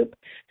audio loop.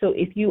 So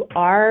if you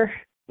are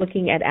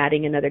looking at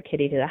adding another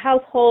kitty to the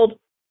household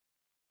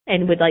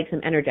and would like some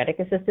energetic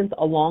assistance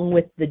along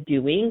with the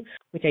doing,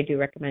 which I do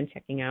recommend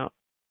checking out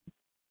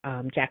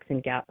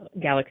Jackson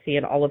Galaxy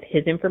and all of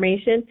his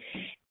information,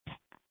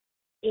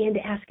 and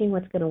asking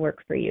what's going to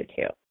work for you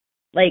too.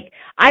 Like,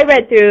 I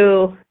read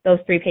through those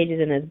 3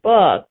 pages in his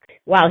book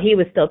while he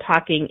was still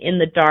talking in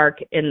the dark,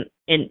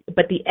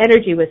 but the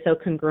energy was so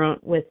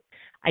congruent with,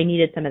 I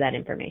needed some of that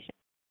information.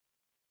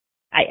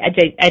 I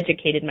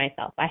educated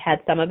myself. I had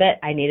some of it.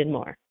 I needed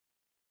more.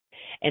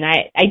 And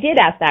I did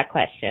ask that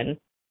question.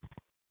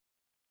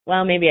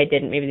 Well, maybe I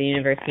didn't. Maybe the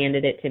universe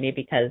handed it to me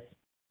because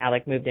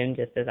Alec moved in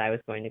just as I was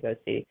going to go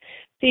see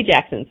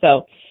Jackson.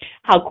 So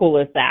how cool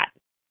is that?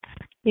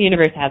 The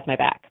universe has my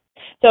back.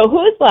 So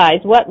whose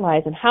lies, what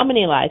lies, and how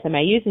many lies am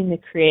I using to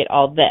create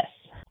all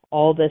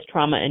this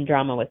trauma and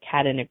drama with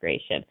cat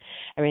integration?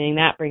 Everything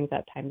that brings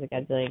up times a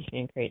godzillion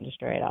can create and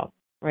destroy it all.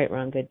 Right,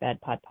 wrong, good, bad,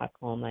 pod, poc,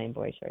 all nine,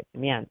 boy, shorts,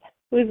 and beyond.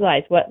 Whose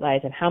lies, what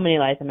lies, and how many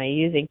lies am I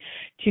using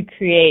to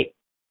create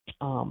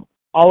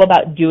all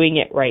about doing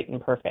it right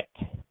and perfect?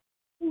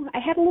 I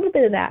had a little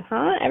bit of that,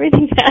 huh?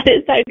 Everything that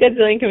is times a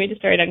godzillion can we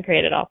destroy it,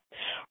 uncreate it all.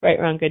 Right,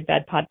 wrong, good,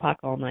 bad, pod, poc,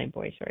 all nine,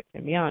 boy, shorts,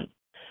 and beyond.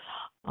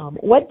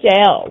 What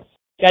jails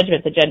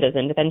judgments, agendas,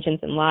 interventions,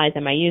 and lies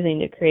am I using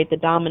to create the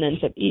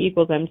dominance of E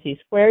equals MC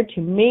squared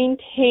to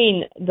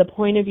maintain the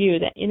point of view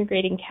that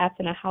integrating cats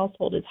in a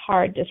household is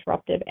hard,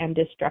 disruptive, and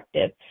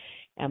destructive?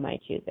 Am I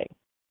choosing?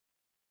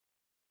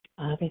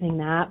 Everything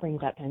that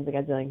brings up times a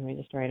gazillion can be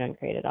destroyed,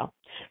 uncreate it all.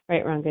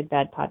 Right, wrong, good,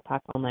 bad, pod, poc,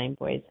 all nine,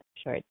 boys,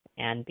 shorts,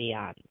 and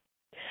beyond.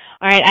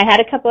 All right, I had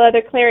a couple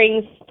other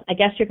clearings. I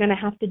guess you're going to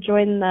have to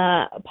join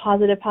the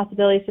Positive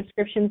Possibility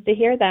subscriptions to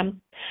hear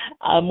them.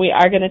 We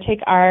are going to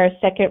take our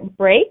second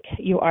break.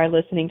 You are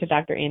listening to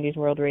Dr. Andy's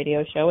World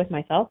Radio Show with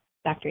myself,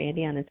 Dr.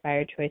 Andy on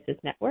Inspired Choices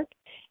Network,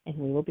 and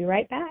we will be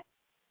right back.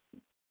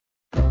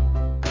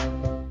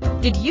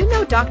 Did you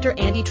know Dr.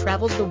 Andy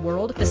travels the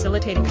world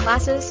facilitating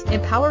classes,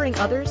 empowering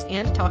others,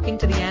 and talking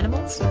to the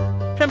animals?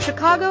 From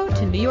Chicago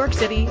to New York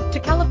City to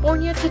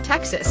California to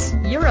Texas,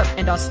 Europe,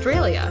 and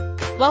Australia,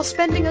 while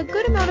spending a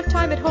good amount of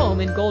time at home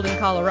in Golden,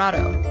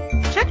 Colorado.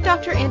 Check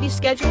Dr. Andy's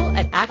schedule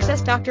at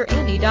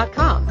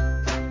accessdrandy.com.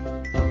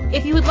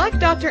 If you would like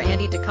Dr.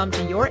 Andy to come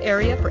to your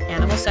area for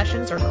animal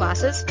sessions or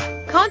classes,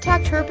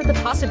 contact her for the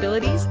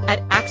possibilities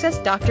at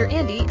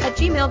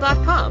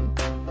accessdrandy@gmail.com.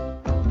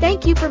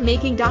 Thank you for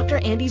making Dr.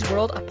 Andy's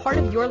World a part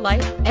of your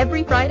life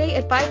every Friday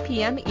at 5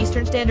 p.m.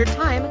 Eastern Standard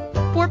Time,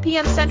 4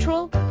 p.m.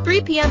 Central,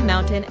 3 p.m.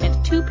 Mountain,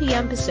 and 2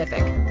 p.m.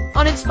 Pacific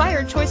on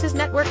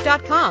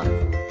InspiredChoicesNetwork.com.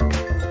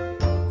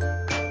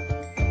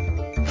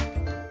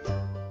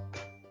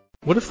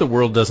 What if the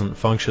world doesn't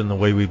function the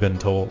way we've been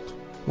told?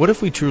 What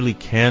if we truly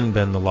can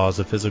bend the laws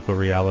of physical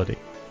reality?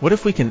 What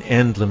if we can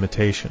end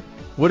limitation?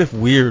 What if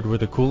weird were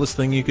the coolest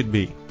thing you could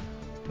be?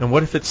 And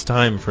what if it's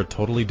time for a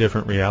totally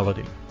different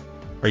reality?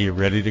 Are you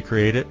ready to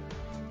create it?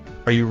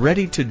 Are you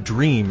ready to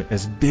dream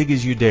as big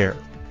as you dare?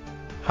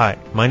 Hi,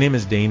 my name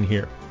is Dane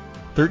here.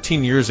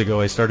 13 years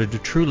ago, I started to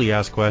truly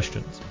ask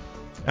questions.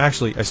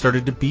 Actually, I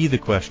started to be the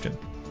question,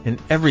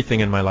 and everything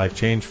in my life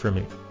changed for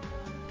me.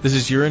 This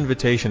is your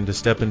invitation to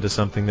step into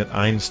something that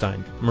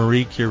Einstein,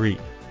 Marie Curie,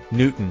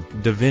 Newton,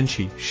 Da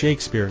Vinci,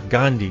 Shakespeare,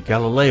 Gandhi,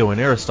 Galileo, and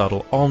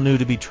Aristotle all knew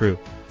to be true.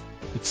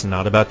 It's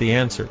not about the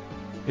answer.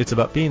 It's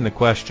about being the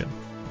question,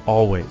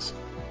 always.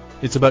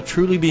 It's about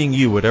truly being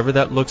you, whatever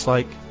that looks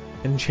like,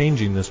 and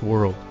changing this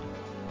world.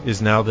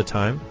 Is now the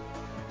time?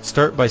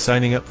 Start by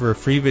signing up for a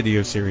free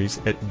video series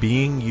at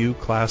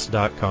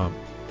beingyouclass.com.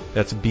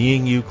 That's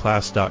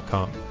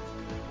beingyouclass.com.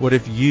 What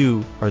if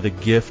you are the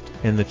gift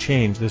and the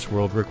change this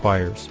world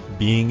requires?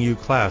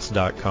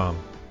 beingyouclass.com.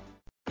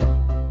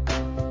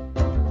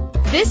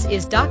 This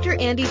is Dr.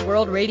 Andy's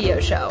World Radio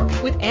Show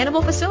with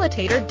animal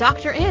facilitator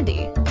Dr.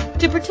 Andy.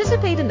 To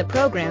participate in the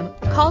program,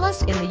 call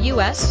us in the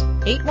U.S.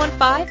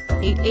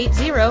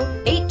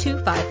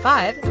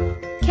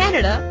 815-880-8255,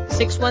 Canada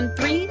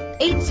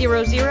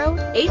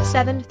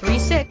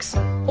 613-800-8736,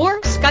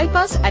 or Skype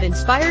us at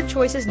Inspired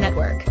Choices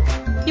Network.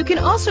 You can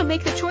also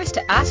make the choice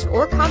to ask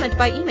or comment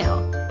by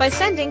email by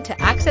sending to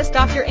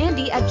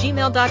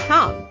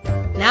accessdrandy@gmail.com.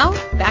 Now,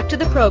 back to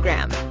the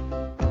program.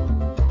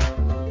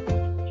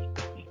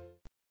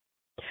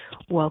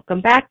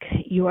 Welcome back.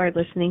 You are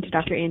listening to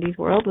Dr. Andy's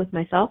World with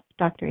myself,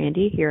 Dr.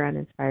 Andy, here on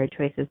Inspired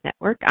Choices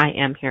Network. I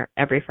am here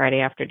every Friday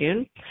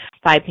afternoon,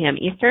 5 p.m.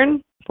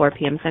 Eastern, 4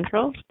 p.m.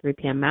 Central, 3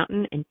 p.m.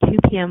 Mountain, and 2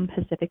 p.m.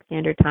 Pacific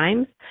Standard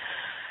Times.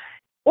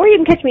 Or you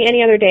can catch me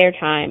any other day or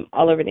time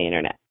all over the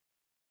Internet.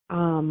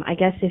 I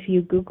guess if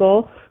you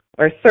Google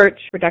or search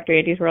for Dr.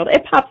 Andy's World,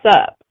 it pops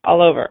up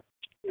all over.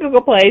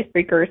 Google Play,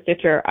 Spreaker,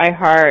 Stitcher,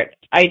 iHeart,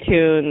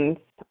 iTunes,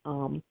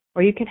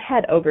 or you can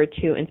head over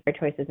to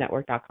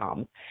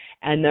InspiredChoicesNetwork.com.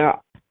 And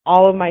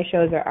all of my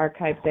shows are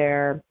archived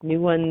there. New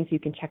ones, you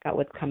can check out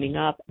what's coming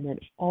up. And then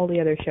all the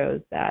other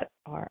shows that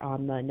are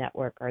on the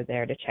network are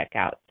there to check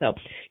out. So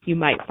you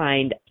might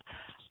find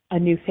a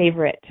new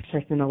favorite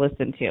person to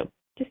listen to.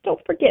 Just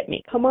don't forget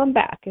me. Come on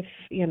back if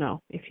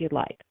you'd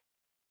like.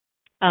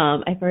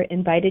 I've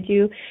invited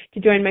you to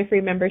join my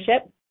free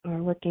membership.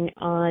 We're working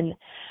on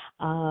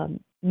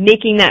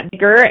making that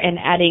bigger and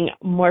adding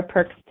more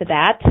perks to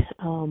that.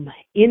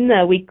 In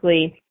the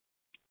weekly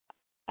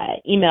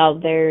email,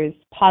 there's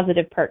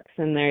positive perks,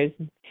 and there's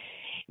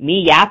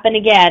me yapping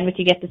again, which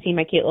you get to see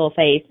my cute little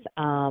face.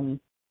 A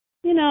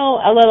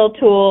little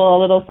tool,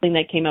 a little thing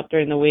that came up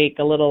during the week,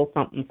 a little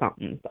something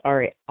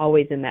are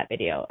always in that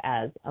video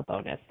as a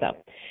bonus. So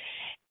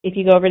if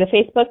you go over to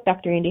Facebook,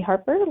 Dr. Andy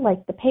Harper,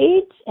 like the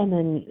page, and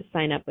then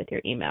sign up with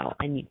your email,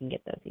 and you can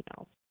get those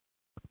emails.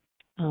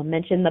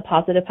 Mention the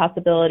positive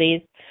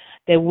possibilities.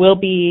 There will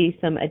be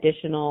some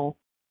additional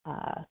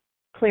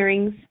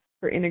clearings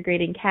for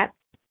integrating cats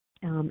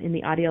in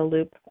the audio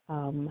loop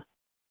from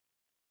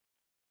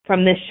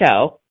this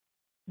show.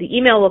 The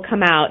email will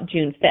come out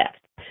June 5th.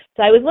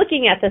 So I was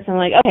looking at this and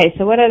I'm like, okay,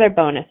 so what other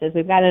bonuses?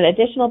 We've got an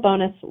additional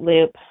bonus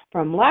loop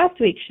from last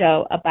week's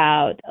show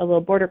about a little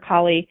border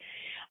collie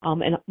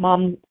and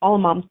all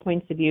of Mom's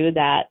points of view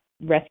that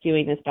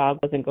rescuing this dog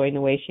wasn't going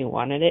the way she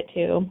wanted it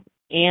to.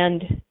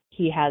 And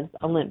he has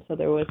a limp, so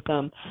there was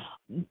some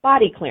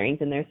body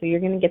clearings in there. So you're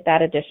going to get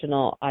that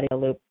additional audio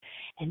loop.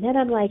 And then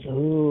I'm like,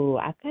 ooh,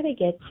 I've got to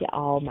get you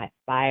all my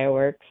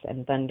fireworks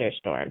and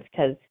thunderstorms,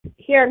 because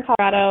here in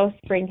Colorado,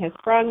 spring has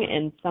sprung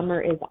and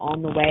summer is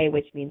on the way,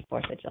 which means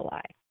 4th of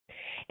July.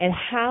 And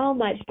how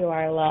much do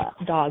our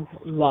dogs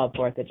love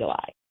 4th of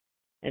July?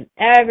 And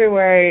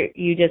everywhere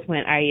you just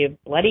went, are you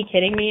bloody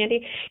kidding me,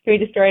 Andy? Can we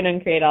destroy and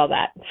uncreate all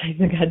that? Times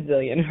a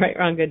godzillion, right,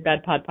 wrong, good,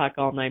 bad, pod, poc,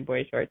 all 9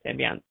 boys, shorts, and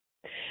beyond.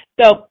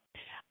 So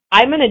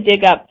I'm going to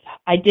dig up,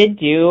 I did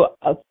do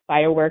a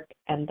firework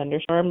and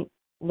thunderstorm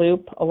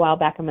loop a while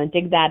back. I'm going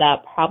to dig that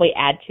up, probably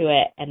add to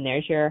it, and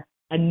there's your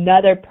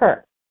another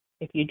perk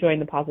if you join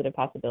the Positive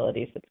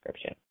Possibilities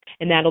subscription.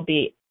 And that'll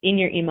be in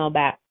your email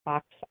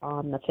box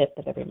on the 5th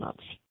of every month.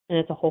 And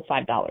it's a whole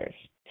 $5.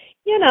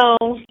 You know,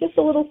 just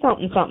a little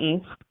something,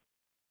 something.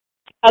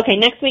 Okay,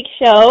 next week's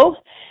show,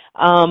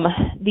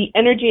 the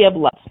energy of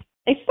love.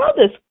 I saw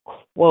this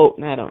quote,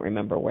 and I don't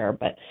remember where,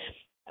 but,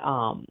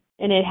 and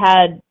it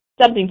had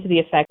something to the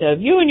effect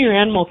of, you and your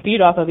animal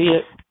feed off of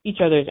each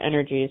other's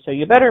energy, so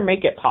you better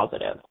make it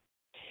positive.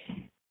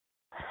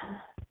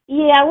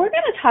 Yeah, we're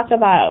going to talk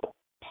about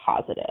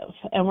positive,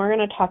 and we're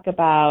going to talk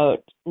about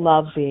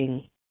love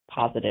being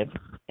positive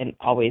and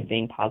always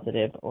being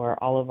positive,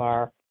 or all of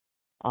our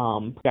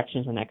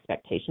projections and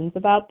expectations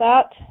about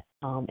that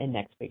in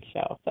next week's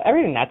show. So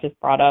everything that just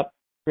brought up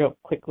real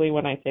quickly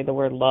when I say the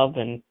word love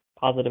and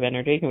positive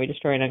energy, can we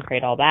destroy and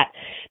uncreate all that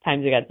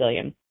times a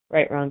godzillion?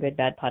 Right, wrong, good,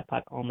 bad, pod,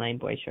 poc, all 9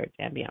 boys, shorts,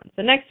 and beyond.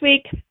 So next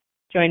week,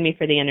 join me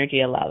for the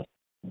energy of love.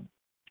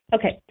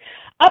 Okay,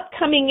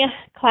 upcoming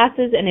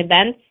classes and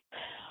events.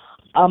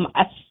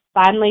 I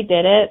finally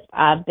did it.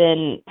 I've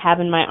been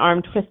having my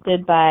arm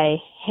twisted by a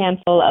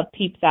handful of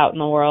peeps out in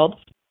the world.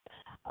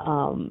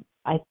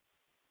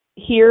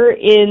 Here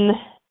in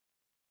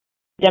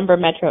Denver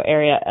metro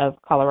area of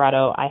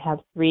Colorado, I have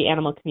 3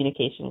 animal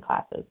communication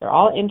classes. They're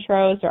all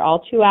intros. They're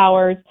all 2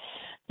 hours.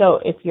 So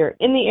if you're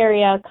in the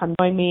area, come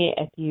join me.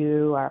 If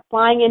you are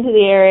flying into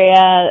the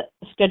area,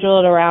 schedule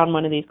it around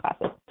one of these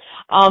classes.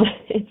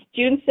 It's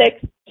June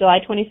 6th, July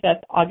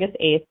 25th, August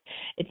 8th.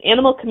 It's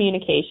animal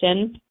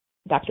communication,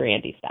 Dr.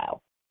 Andy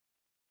style.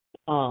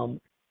 And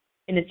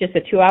it's just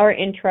a 2-hour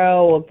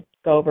intro. We'll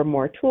go over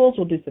more tools.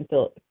 We'll do some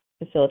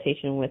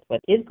facilitation with what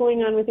is going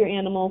on with your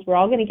animals. We're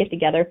all going to get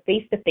together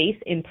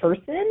face-to-face in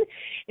person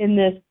in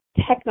this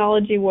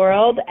technology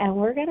world, and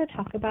we're going to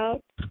talk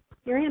about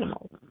your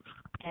animals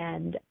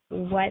and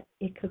what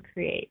it could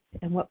create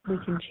and what we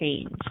can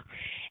change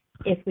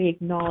if we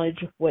acknowledge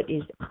what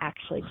is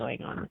actually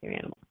going on with your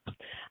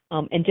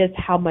animals, and just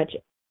how much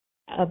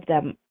of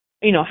them,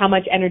 you know, how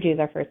much energy is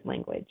our first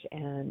language,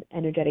 and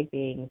energetic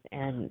beings,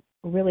 and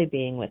really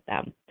being with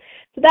them.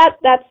 So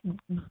that's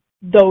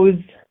those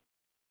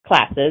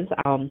classes.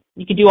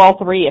 You can do all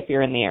 3 if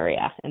you're in the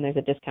area, and there's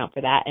a discount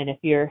for that. And if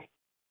you're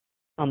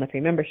on the free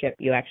membership,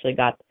 you actually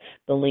got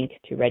the link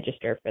to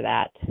register for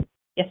that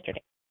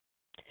yesterday.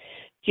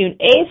 June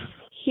 8th,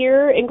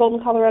 here in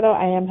Golden, Colorado,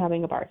 I am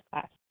having a bars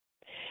class.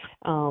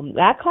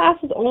 That class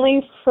is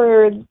only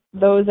for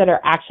those that are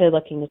actually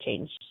looking to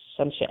change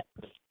some shit.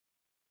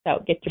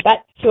 So get your butt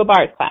to a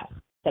bars class.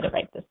 Said it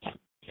right this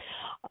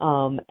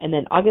time. And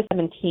then August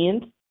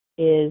 17th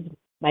is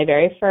my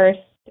very first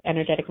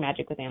Energetic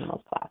Magic with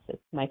Animals class.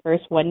 It's my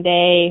first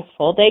 1-day,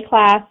 full-day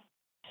class.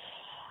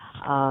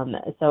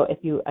 So if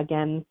you,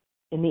 again,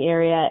 in the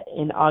area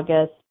in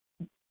August,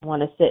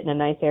 want to sit in a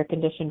nice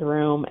air-conditioned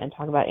room and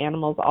talk about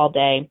animals all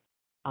day,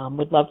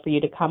 would love for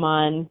you to come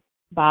on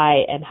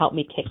by and help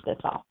me kick this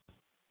off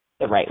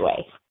the right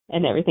way.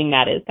 And everything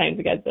that is times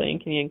a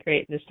godzillion, can you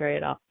create and destroy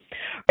it all?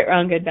 Right,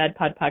 wrong, good, bad,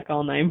 pod, poc,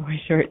 all 9 boys,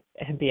 shorts,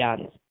 and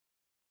beyond.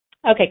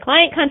 Okay,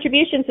 client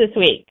contributions this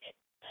week.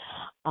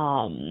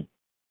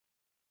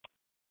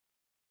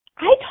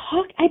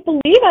 I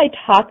believe I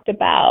talked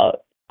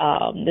about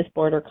this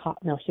border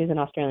no, she's an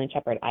Australian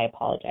Shepherd. I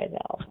apologize,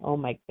 Elle. Oh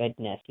my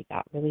goodness, you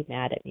got really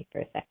mad at me for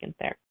a second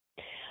there.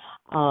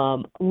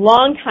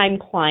 Longtime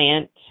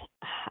client,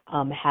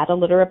 had a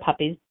litter of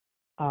puppies,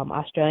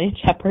 Australian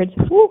Shepherds.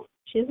 Woo,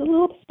 she's a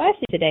little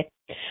spicy today.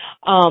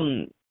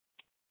 And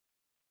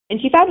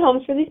she found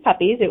homes for these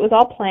puppies. It was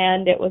all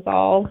planned. It was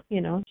all,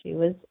 you know, she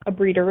was a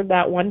breeder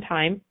that one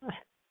time,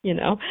 you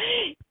know.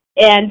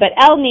 But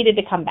Elle needed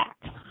to come back.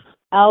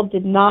 Elle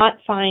did not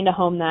find a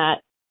home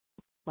that,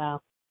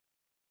 well,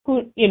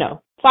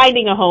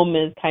 finding a home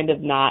is kind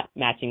of not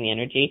matching the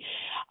energy.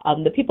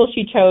 The people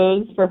she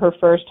chose for her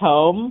first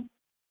home,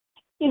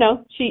 you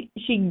know, she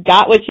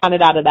got what she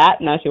wanted out of that,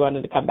 and now she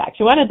wanted to come back.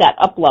 She wanted that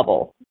up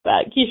level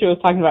that Keisha was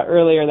talking about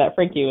earlier that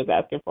Frankie was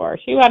asking for.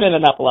 She wanted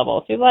an up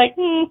level. She's like,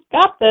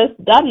 got this,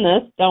 done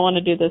this, don't want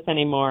to do this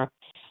anymore.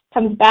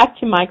 Comes back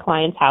to my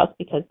client's house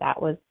because that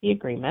was the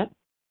agreement,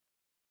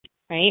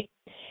 right?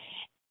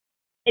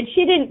 And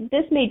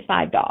this made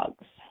 5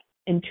 dogs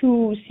and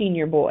 2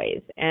 senior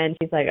boys. And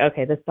she's like,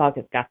 okay, this dog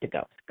has got to go.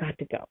 It's got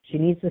to go. She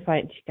needs to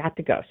find, she got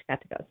to go.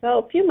 So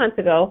a few months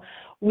ago,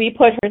 we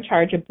put her in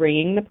charge of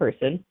bringing the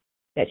person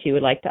that she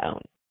would like to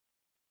own.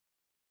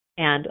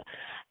 And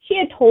she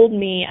had told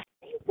me,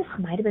 I think this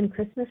might have been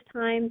Christmas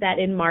time, that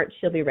in March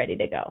she'll be ready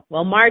to go.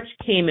 Well, March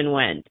came and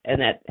went. And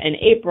that in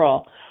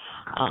April,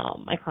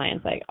 My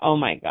client's like, oh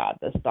my God,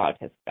 this dog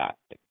has got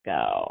to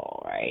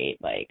go, right?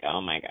 Like,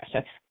 oh my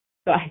gosh.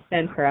 So I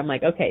sent her, I'm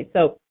like, okay,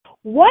 so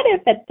what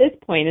if at this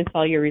point it's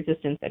all your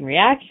resistance and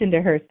reaction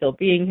to her still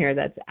being here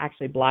that's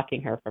actually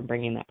blocking her from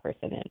bringing that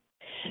person in?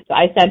 So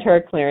I sent her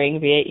a clearing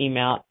via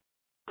email.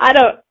 I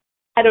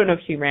don't know if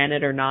she ran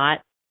it or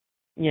not,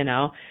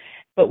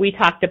 but we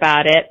talked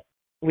about it.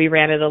 We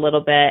ran it a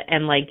little bit,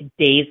 and like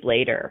days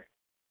later,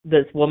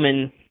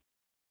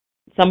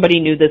 somebody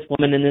knew this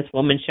woman, and this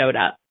woman showed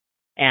up,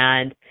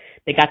 and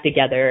they got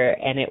together,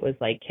 and it was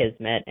like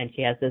kismet. And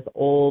she has this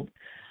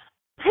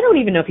I don't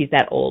even know if he's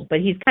that old, but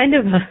he's kind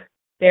of a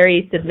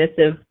very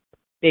submissive,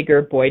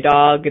 bigger boy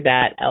dog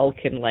that Elle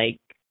can like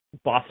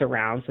boss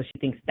around. So she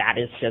thinks that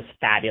is just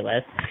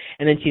fabulous.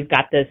 And then she's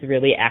got this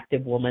really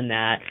active woman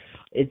that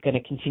is going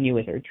to continue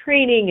with her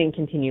training and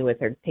continue with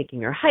her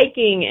taking her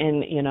hiking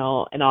and, and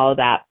all of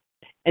that.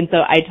 And so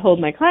I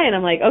told my client,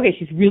 I'm like, okay,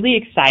 she's really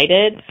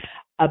excited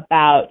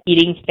about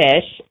eating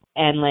fish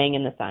and laying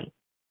in the sun.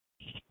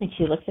 And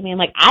she looks at me, I'm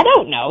like, I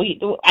don't know.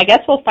 I guess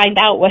we'll find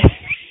out what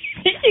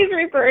she's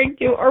referring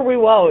to, or we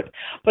won't.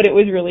 But it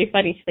was really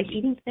funny. She's like,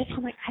 eating fish?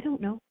 I'm like, I don't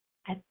know.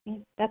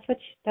 That's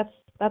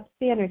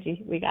the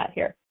energy we got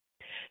here.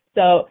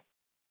 So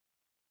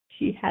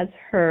she has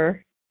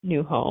her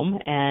new home,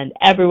 and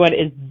everyone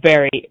is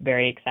very,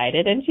 very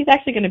excited. And she's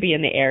actually going to be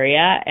in the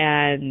area,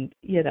 and,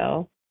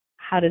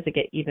 how does it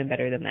get even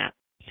better than that?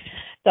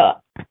 So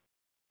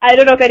I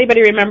don't know if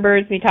anybody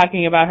remembers me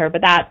talking about her,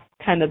 but that's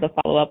kind of the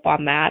follow-up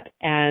on that.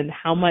 And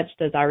how much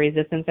does our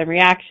resistance and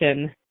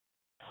reaction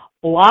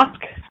block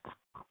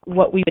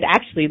what we would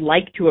actually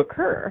like to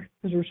occur?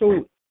 Because we're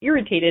so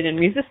irritated and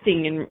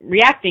resisting and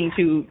reacting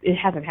to it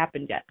hasn't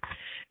happened yet.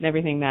 And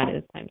everything that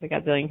is times a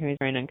gazillion can be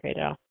very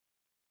uncreated all.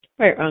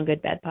 Right, wrong,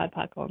 good, bad, pod,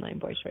 poc, all nine,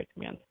 boys, short,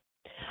 commands.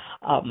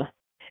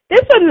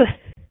 This one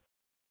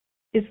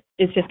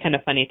is just kind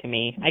of funny to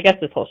me. I guess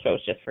this whole show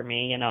is just for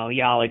me.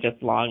 Y'all are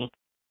just along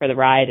for the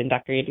ride in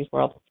Dr. Andy's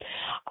world.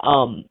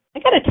 I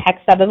got a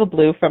text out of the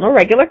blue from a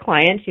regular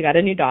client. She got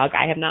a new dog.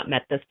 I have not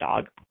met this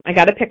dog. I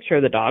got a picture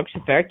of the dog.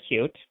 She's very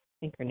cute.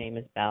 I think her name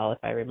is Belle, if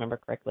I remember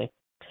correctly.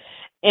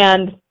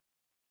 And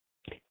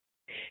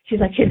she's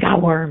like, she's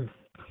got worms.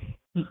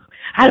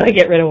 How do I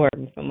get rid of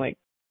worms? I'm like,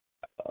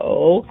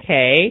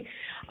 okay.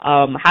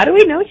 How do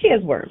we know she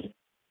has worms?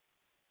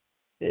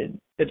 Did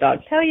the dog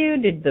tell you?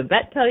 Did the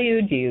vet tell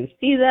you? Do you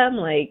see them?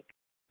 Like,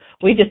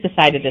 we just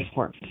decided it's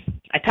worms.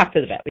 I talked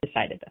to the vet. We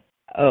decided this.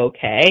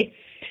 Okay.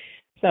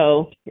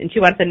 So, and she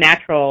wants a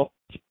natural.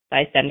 So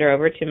I send her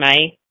over to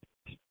my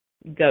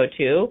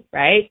go-to,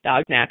 right?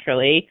 Dog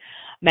Naturally,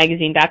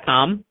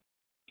 magazine.com.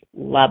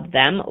 Love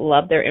them.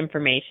 Love their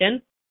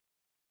information.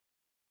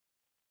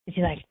 And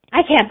she's like,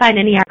 I can't find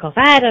any articles.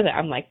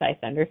 I'm like, so I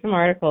send her some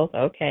articles.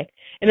 Okay.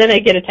 And then I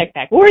get a text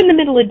back. We're in the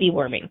middle of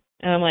deworming.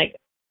 And I'm like,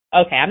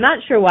 okay, I'm not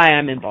sure why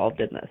I'm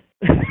involved in this.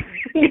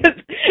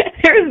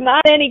 There's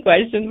not any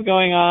questions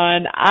going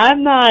on.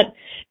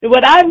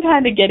 What I'm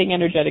kind of getting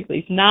energetically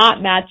is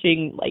not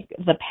matching, like,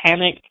 the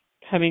panic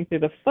coming through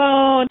the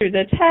phone, through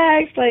the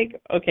text.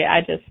 Like, okay, I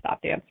just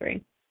stopped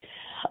answering.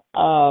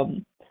 A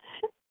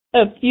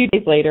few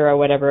days later or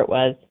whatever it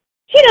was,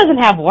 she doesn't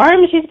have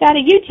worms. She's got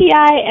a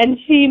UTI and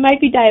she might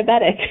be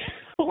diabetic.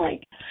 I'm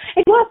like,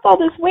 I lost all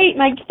this weight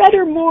and I fed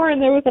her more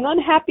and there was an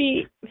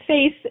unhappy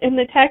face in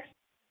the text.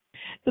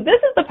 So this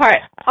is the part,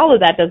 all of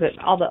that doesn't,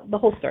 the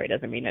whole story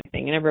doesn't mean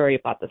anything. And everybody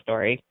bought the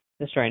story,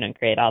 destroy and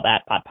uncreate, all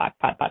that, pod,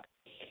 poc.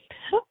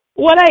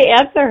 What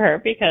I answer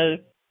her, because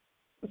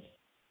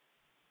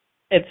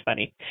it's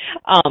funny,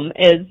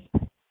 is,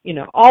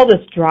 all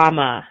this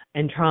drama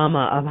and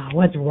trauma of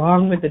what's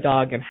wrong with the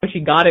dog and how she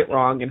got it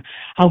wrong and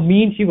how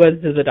mean she was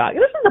to the dog.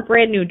 This is a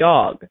brand new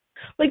dog.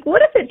 Like,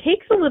 what if it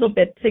takes a little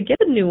bit to get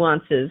the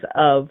nuances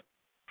of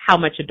how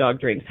much a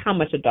dog drinks, how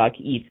much a dog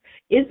eats?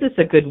 Is this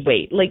a good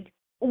weight? Like,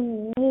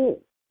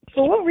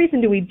 for what reason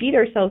do we beat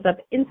ourselves up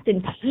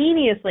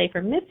instantaneously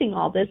for missing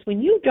all this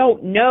when you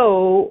don't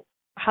know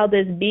how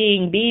this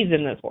being bees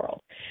in this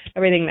world?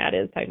 Everything that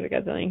is times a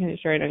gazillion can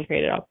destroy and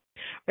uncreate it all.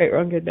 Right,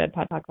 wrong, good, bad,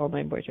 pod, poc, all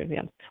nine, boys, shorts,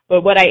 commands.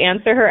 But what I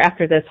answer her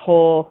after this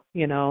whole,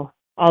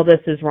 all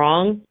this is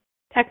wrong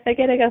text I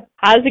go,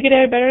 how does it get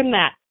any better than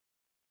that?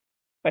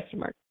 Question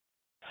mark.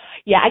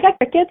 Yeah, I got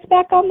crickets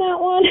back on that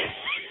one.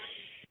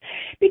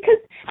 Because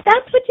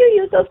that's what you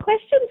use those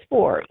questions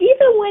for,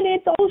 even when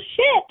it's all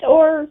shit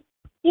or,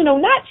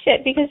 not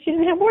shit because she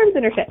didn't have worms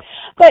in her shit.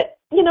 But,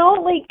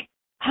 like,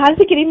 how does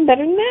it get even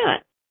better than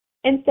that?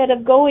 Instead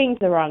of going to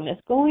the wrongness,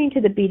 going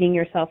to the beating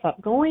yourself up,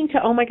 going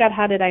to, oh my God,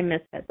 how did I miss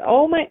this?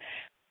 How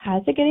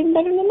does it get even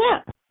better than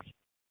that?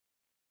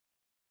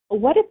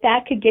 What if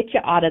that could get you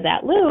out of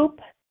that loop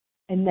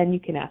and then you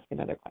can ask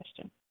another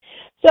question?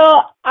 So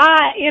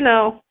I,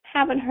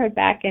 haven't heard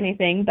back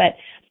anything, but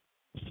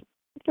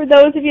for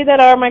those of you that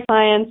are my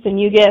clients and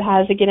you get, how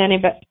does it get any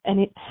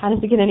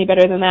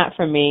better than that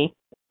from me?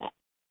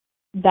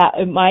 That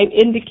it might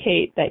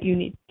indicate that you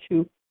need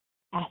to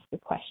ask a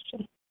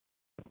question.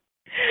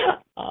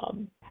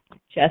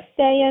 Just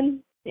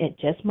saying, it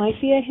just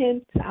might be a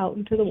hint out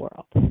into the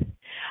world.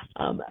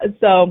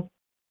 So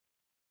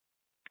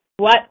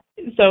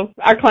So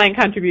our client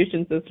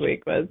contributions this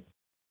week was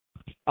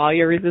all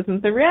your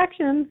resistance and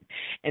reactions,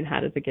 and how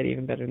does it get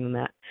even better than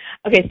that?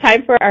 Okay, it's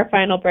time for our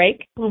final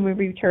break. When we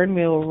return,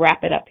 we will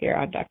wrap it up here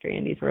on Dr.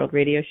 Andy's World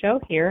Radio Show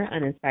here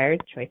on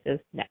Inspired Choices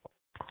Network.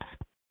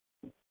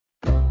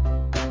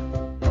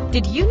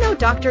 Did you know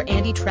Dr.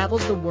 Andy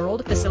travels the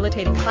world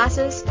facilitating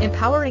classes,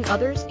 empowering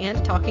others,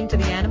 and talking to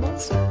the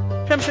animals?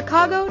 From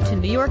Chicago to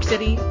New York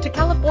City to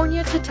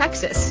California to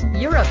Texas,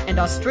 Europe, and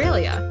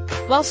Australia,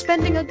 while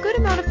spending a good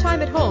amount of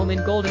time at home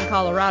in Golden,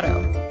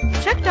 Colorado.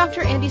 Check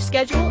Dr. Andy's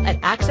schedule at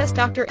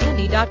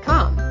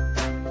accessdrandy.com.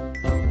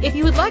 If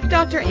you would like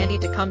Dr. Andy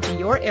to come to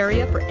your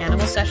area for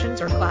animal sessions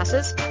or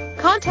classes,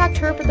 contact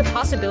her for the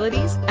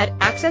possibilities at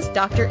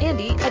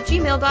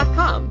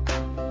accessdrandy@gmail.com.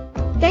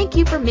 Thank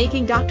you for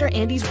making Dr.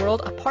 Andy's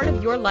World a part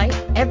of your life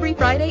every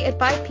Friday at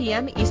 5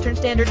 p.m. Eastern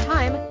Standard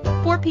Time,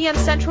 4 p.m.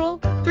 Central,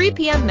 3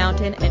 p.m.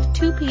 Mountain, and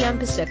 2 p.m.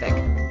 Pacific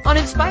on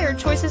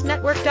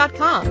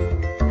InspiredChoicesNetwork.com.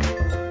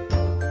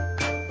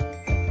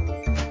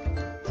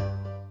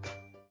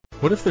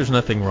 What if there's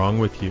nothing wrong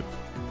with you?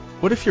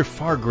 What if you're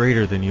far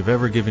greater than you've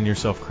ever given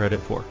yourself credit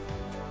for?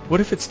 What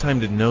if it's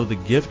time to know the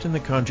gift and the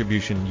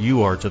contribution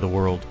you are to the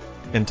world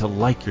and to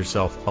like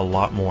yourself a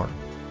lot more?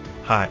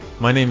 Hi,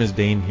 my name is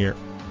Dane here.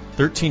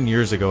 13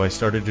 years ago, I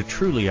started to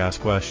truly ask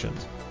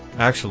questions.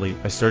 Actually,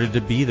 I started to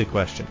be the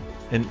question,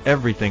 and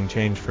everything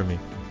changed for me.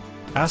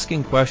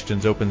 Asking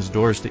questions opens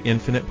doors to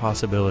infinite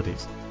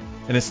possibilities.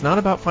 And it's not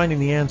about finding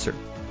the answer.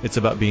 It's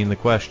about being the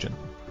question.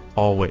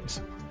 Always.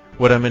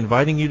 What I'm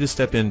inviting you to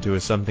step into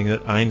is something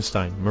that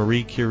Einstein,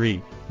 Marie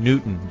Curie,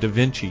 Newton, Da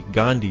Vinci,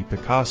 Gandhi,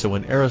 Picasso,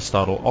 and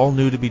Aristotle all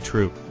knew to be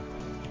true.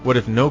 What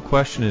if no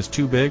question is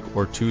too big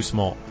or too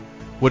small?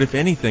 What if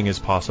anything is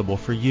possible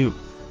for you?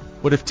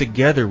 What if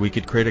together we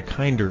could create a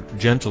kinder,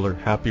 gentler,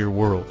 happier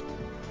world?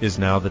 Is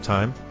now the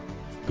time?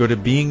 Go to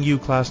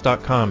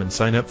beingyouclass.com and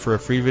sign up for a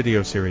free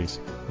video series,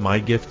 My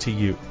Gift to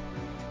You.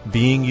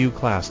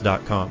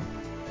 beingyouclass.com.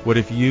 What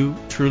if you,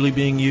 truly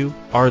being you,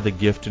 are the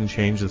gift and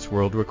change this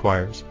world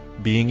requires?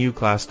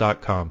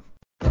 beingyouclass.com.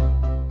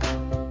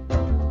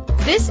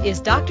 This is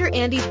Dr.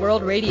 Andy's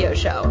World Radio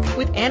Show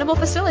with animal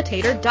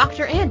facilitator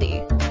Dr.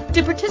 Andy.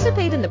 To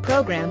participate in the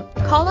program,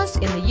 call us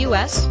in the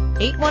U.S.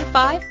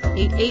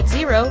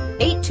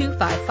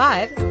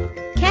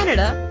 815-880-8255,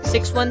 Canada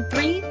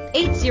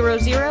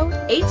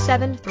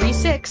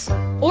 613-800-8736,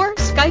 or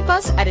Skype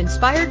us at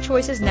Inspired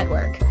Choices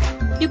Network.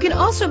 You can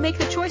also make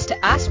the choice to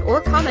ask or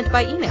comment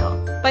by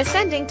email by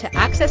sending to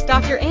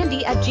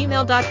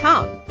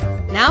accessdrandy@gmail.com.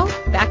 Now,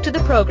 back to the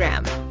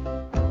program.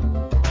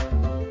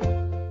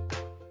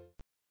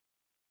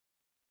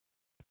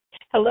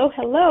 Hello,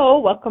 hello.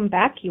 Welcome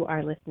back. You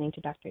are listening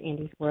to Dr.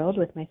 Andy's World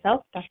with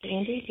myself, Dr.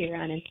 Andy, here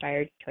on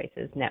Inspired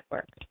Choices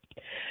Network.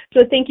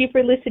 So thank you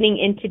for listening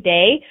in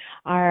today.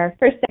 Our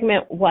first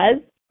segment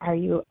was, Are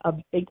You a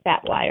Big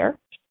Fat Liar?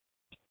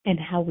 And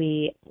how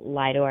we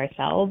lie to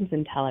ourselves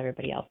and tell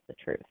everybody else the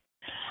truth.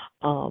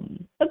 So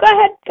go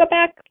ahead, go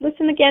back,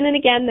 listen again and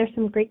again. There's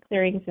some great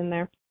clearings in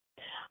there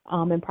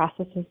and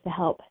processes to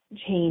help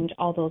change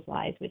all those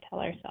lies we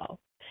tell ourselves.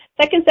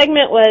 Second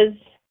segment was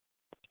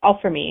all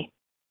for me.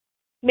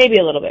 Maybe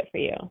a little bit for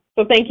you.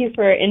 So thank you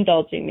for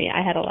indulging me.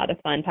 I had a lot of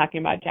fun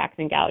talking about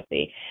Jackson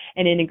Galaxy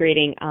and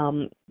integrating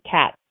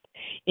cats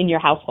in your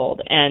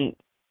household and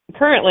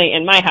currently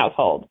in my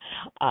household.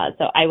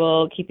 So I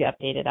will keep you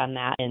updated on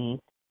that, and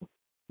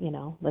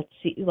let's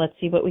see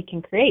what we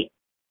can create.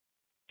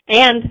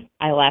 And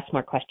I will ask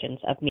more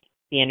questions of me,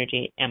 the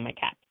energy, and my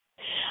cats.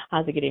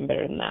 How's it getting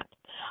better than that?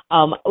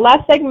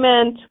 Last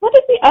segment, what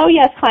is the? Oh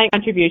yes, client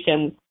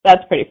contributions.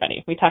 That's pretty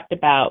funny. We talked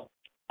about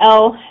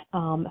Elle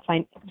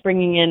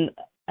bringing in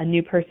a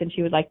new person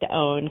she would like to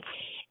own,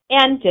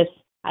 and just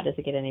how does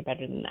it get any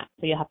better than that?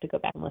 So you'll have to go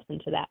back and listen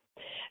to that.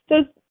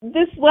 So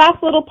this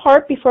last little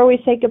part before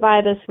we say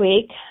goodbye this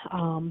week,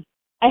 I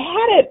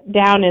had it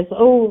down as,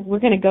 we're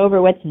going to go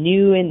over what's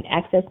new in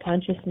access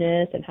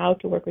consciousness and how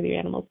to work with your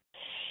animals.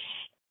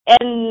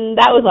 And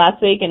that was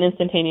last week, and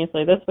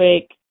instantaneously this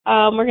week,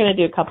 we're going to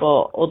do a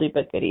couple oldie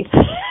but goodies.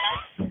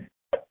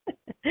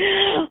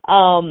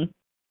 And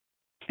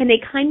they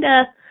kind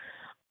of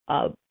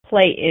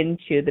play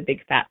into the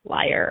big fat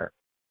liar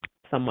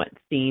somewhat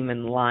theme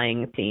and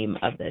lying theme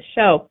of this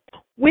show,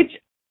 which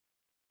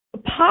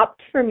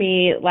popped for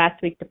me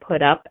last week to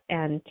put up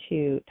and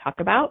to talk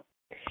about.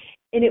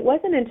 And it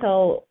wasn't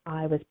until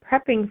I was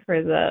prepping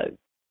for the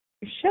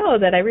show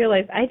that I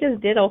realized I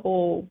just did a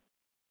whole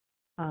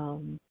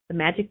The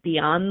Magic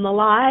Beyond the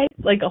Lie,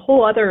 like a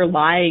whole other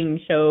lying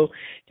show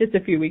just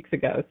a few weeks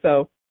ago.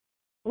 So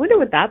I wonder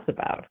what that's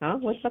about, huh?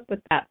 What's up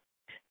with that?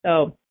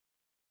 So,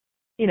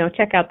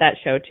 check out that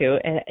show too.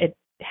 It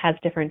has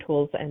different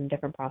tools and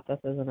different processes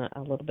and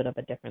a little bit of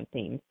a different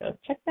theme. So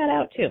check that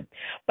out too.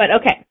 But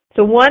okay,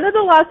 so one of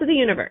the laws of the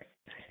universe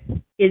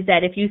is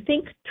that if you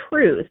think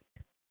truth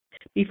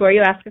before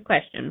you ask a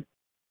question,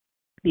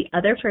 the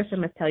other person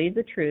must tell you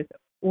the truth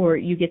or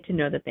you get to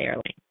know that they are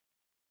lying.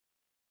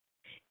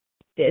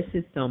 This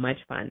is so much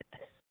fun,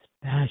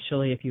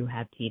 especially if you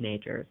have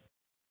teenagers.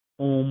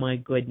 Oh my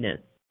goodness.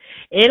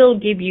 It'll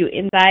give you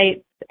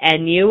insights,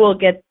 and you will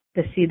get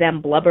to see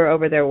them blubber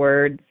over their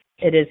words.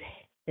 It is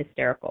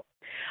hysterical.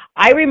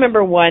 I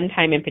remember one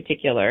time in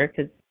particular,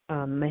 because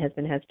my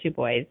husband has 2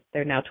 boys.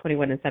 They're now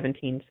 21 and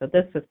 17, so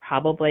this was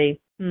probably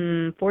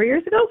 5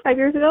 years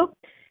ago.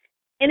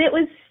 And it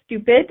was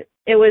stupid.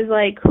 It was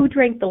like, who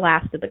drank the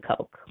last of the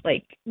Coke?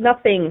 Like,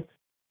 nothing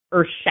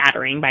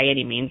earth-shattering by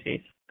any means.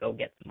 Just go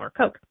get some more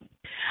Coke.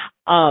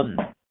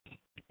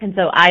 And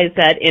so I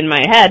said in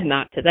my head,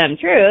 not to them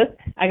truth,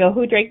 I go,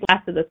 who drank the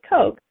last of this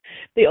Coke?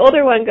 The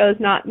older one goes,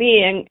 not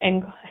me,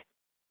 and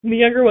the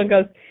younger one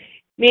goes,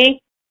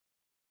 me,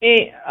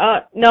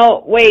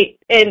 no, wait.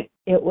 And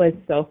it was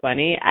so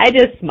funny. I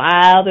just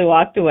smiled and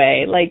walked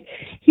away. Like,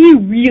 he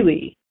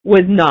really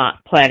was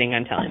not planning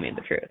on telling me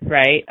the truth,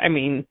 right? I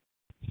mean,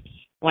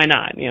 why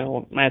not?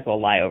 Might as well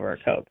lie over a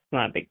Coke. It's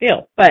not a big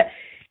deal. But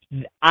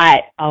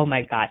oh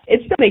my gosh,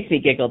 it still makes me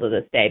giggle to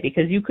this day,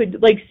 because you could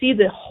see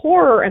the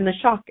horror and the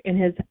shock in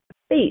his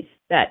face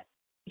that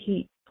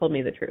he told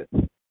me the truth.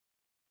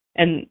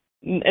 And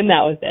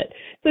that was it.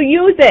 So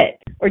use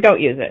it or don't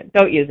use it.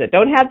 Don't use it.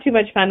 Don't have too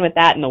much fun with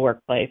that in the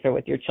workplace or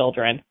with your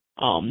children.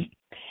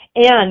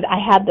 And I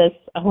had this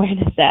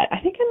awareness that I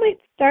think I might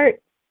start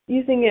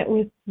using it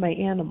with my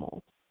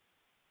animals.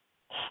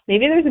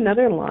 Maybe there's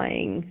another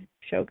lying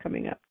show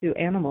coming up. Do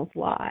animals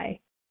lie?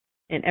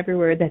 And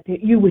everywhere that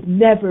you would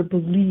never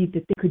believe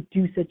that they could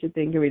do such a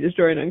thing. Can we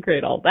destroy and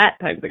uncreate all that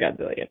times a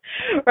godzillion?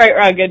 Right,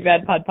 wrong, good,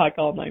 bad, pod, poc,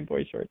 all 9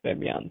 boys, shorts,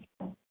 and beyonds.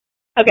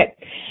 Okay,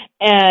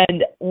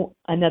 and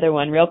another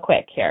one real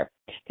quick here,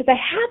 because I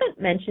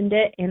haven't mentioned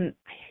it, and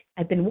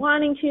I've been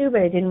wanting to,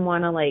 but I didn't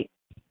want to,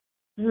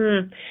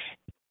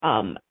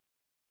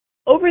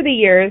 over the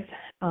years,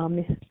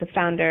 the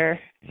founder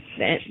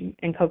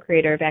and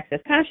co-creator of Access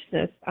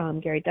Consciousness,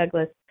 Gary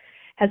Douglas,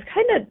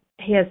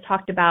 he has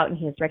talked about, and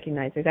he has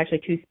recognized there's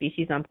actually 2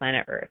 species on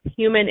planet Earth,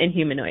 human and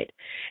humanoid.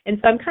 And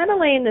so I'm kind of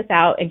laying this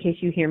out in case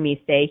you hear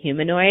me say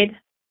humanoid.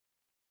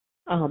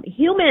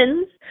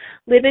 Humans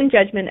live in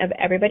judgment of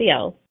everybody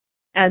else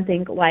and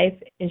think life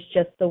is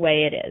just the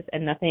way it is,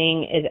 and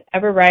nothing is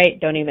ever right.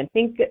 Don't even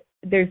think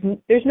there's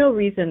no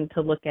reason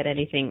to look at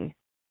anything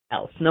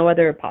else, no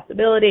other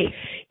possibility.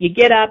 You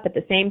get up at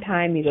the same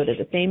time, you go to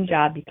the same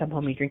job, you come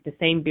home, you drink the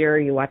same beer,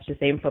 you watch the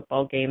same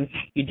football games,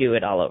 you do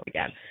it all over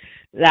again.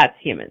 That's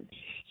humans.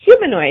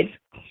 Humanoids,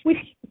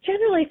 which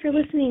generally, if you're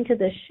listening to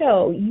this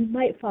show, you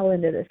might fall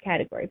into this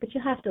category, but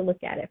you have to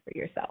look at it for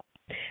yourself.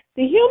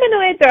 The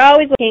humanoids are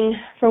always looking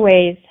for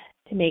ways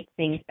to make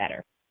things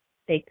better.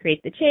 They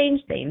create the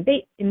change,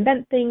 they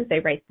invent things, they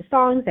write the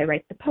songs, they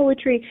write the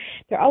poetry.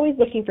 They're always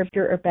looking for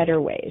bigger or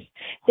better ways.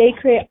 They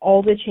create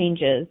all the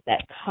changes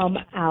that come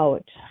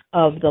out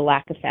of the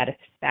lack of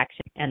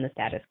satisfaction and the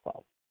status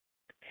quo.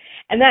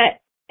 And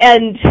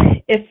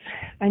if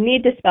I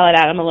need to spell it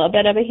out, I'm a little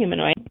bit of a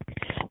humanoid.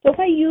 So if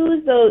I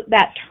use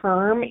that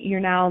term, you're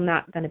now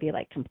not going to be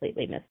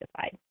completely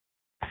mystified.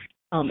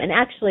 And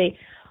actually,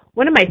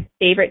 one of my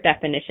favorite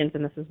definitions,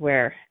 and this is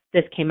where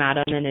this came out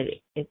of, and then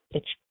it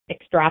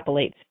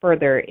extrapolates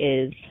further,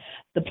 is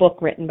the book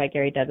written by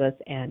Gary Douglas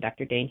and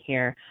Dr. Dane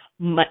here,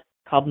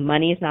 called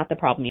Money is Not the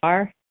Problem You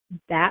Are.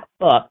 That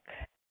book,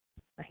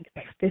 I think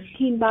it's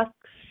 $15,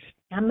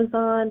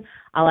 Amazon.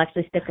 I'll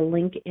actually stick a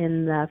link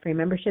in the free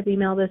membership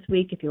email this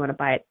week if you want to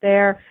buy it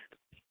there.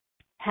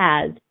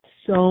 Has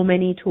so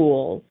many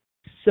tools,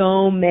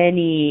 so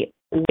many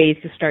ways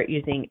to start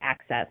using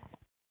Access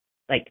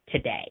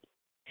today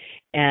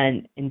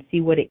and see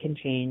what it can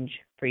change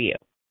for you.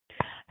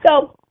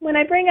 So when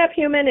I bring up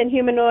human and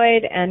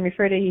humanoid and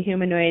refer to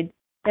humanoids,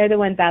 they're the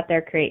ones out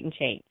there creating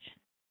change.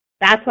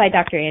 That's why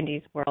Dr.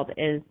 Andy's world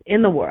is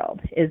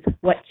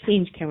what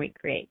change can we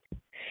create.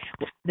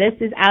 This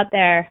is out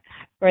there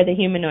for the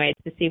humanoids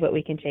to see what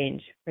we can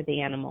change for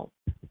the animals,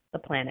 the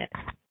planet,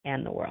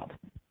 and the world.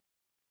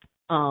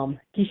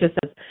 Keisha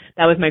says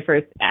that was my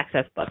first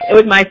Access book. It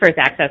was my first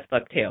Access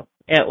book too.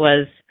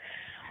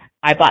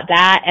 I bought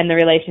that and the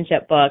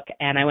relationship book,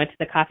 and I went to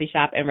the coffee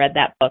shop and read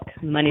that book,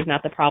 Money's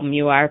Not the Problem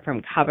You Are,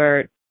 from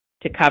cover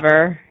to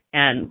cover,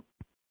 and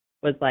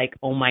was like,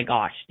 oh my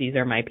gosh, these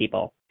are my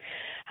people.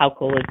 How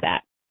cool is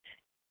that?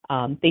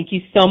 Thank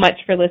you so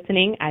much for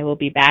listening. I will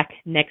be back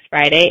next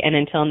Friday, and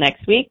until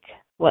next week,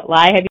 what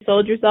lie have you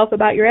sold yourself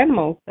about your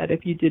animals that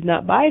if you did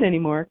not buy it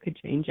anymore could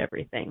change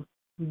everything?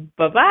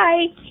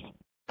 Bye-bye.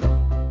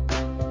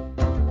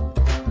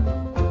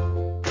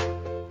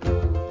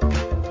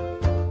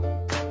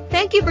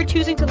 Thank you for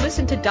choosing to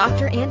listen to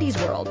Dr. Andy's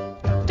World.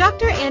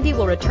 Dr. Andy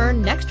will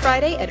return next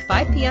Friday at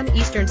 5 p.m.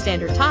 Eastern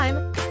Standard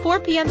Time, 4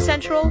 p.m.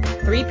 Central,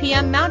 3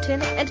 p.m.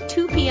 Mountain, and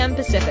 2 p.m.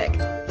 Pacific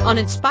on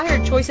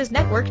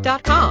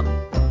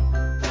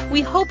InspiredChoicesNetwork.com.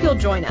 We hope you'll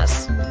join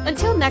us.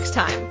 Until next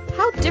time,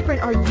 how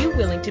different are you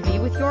willing to be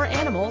with your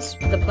animals,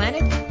 the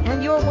planet,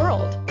 and your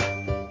world?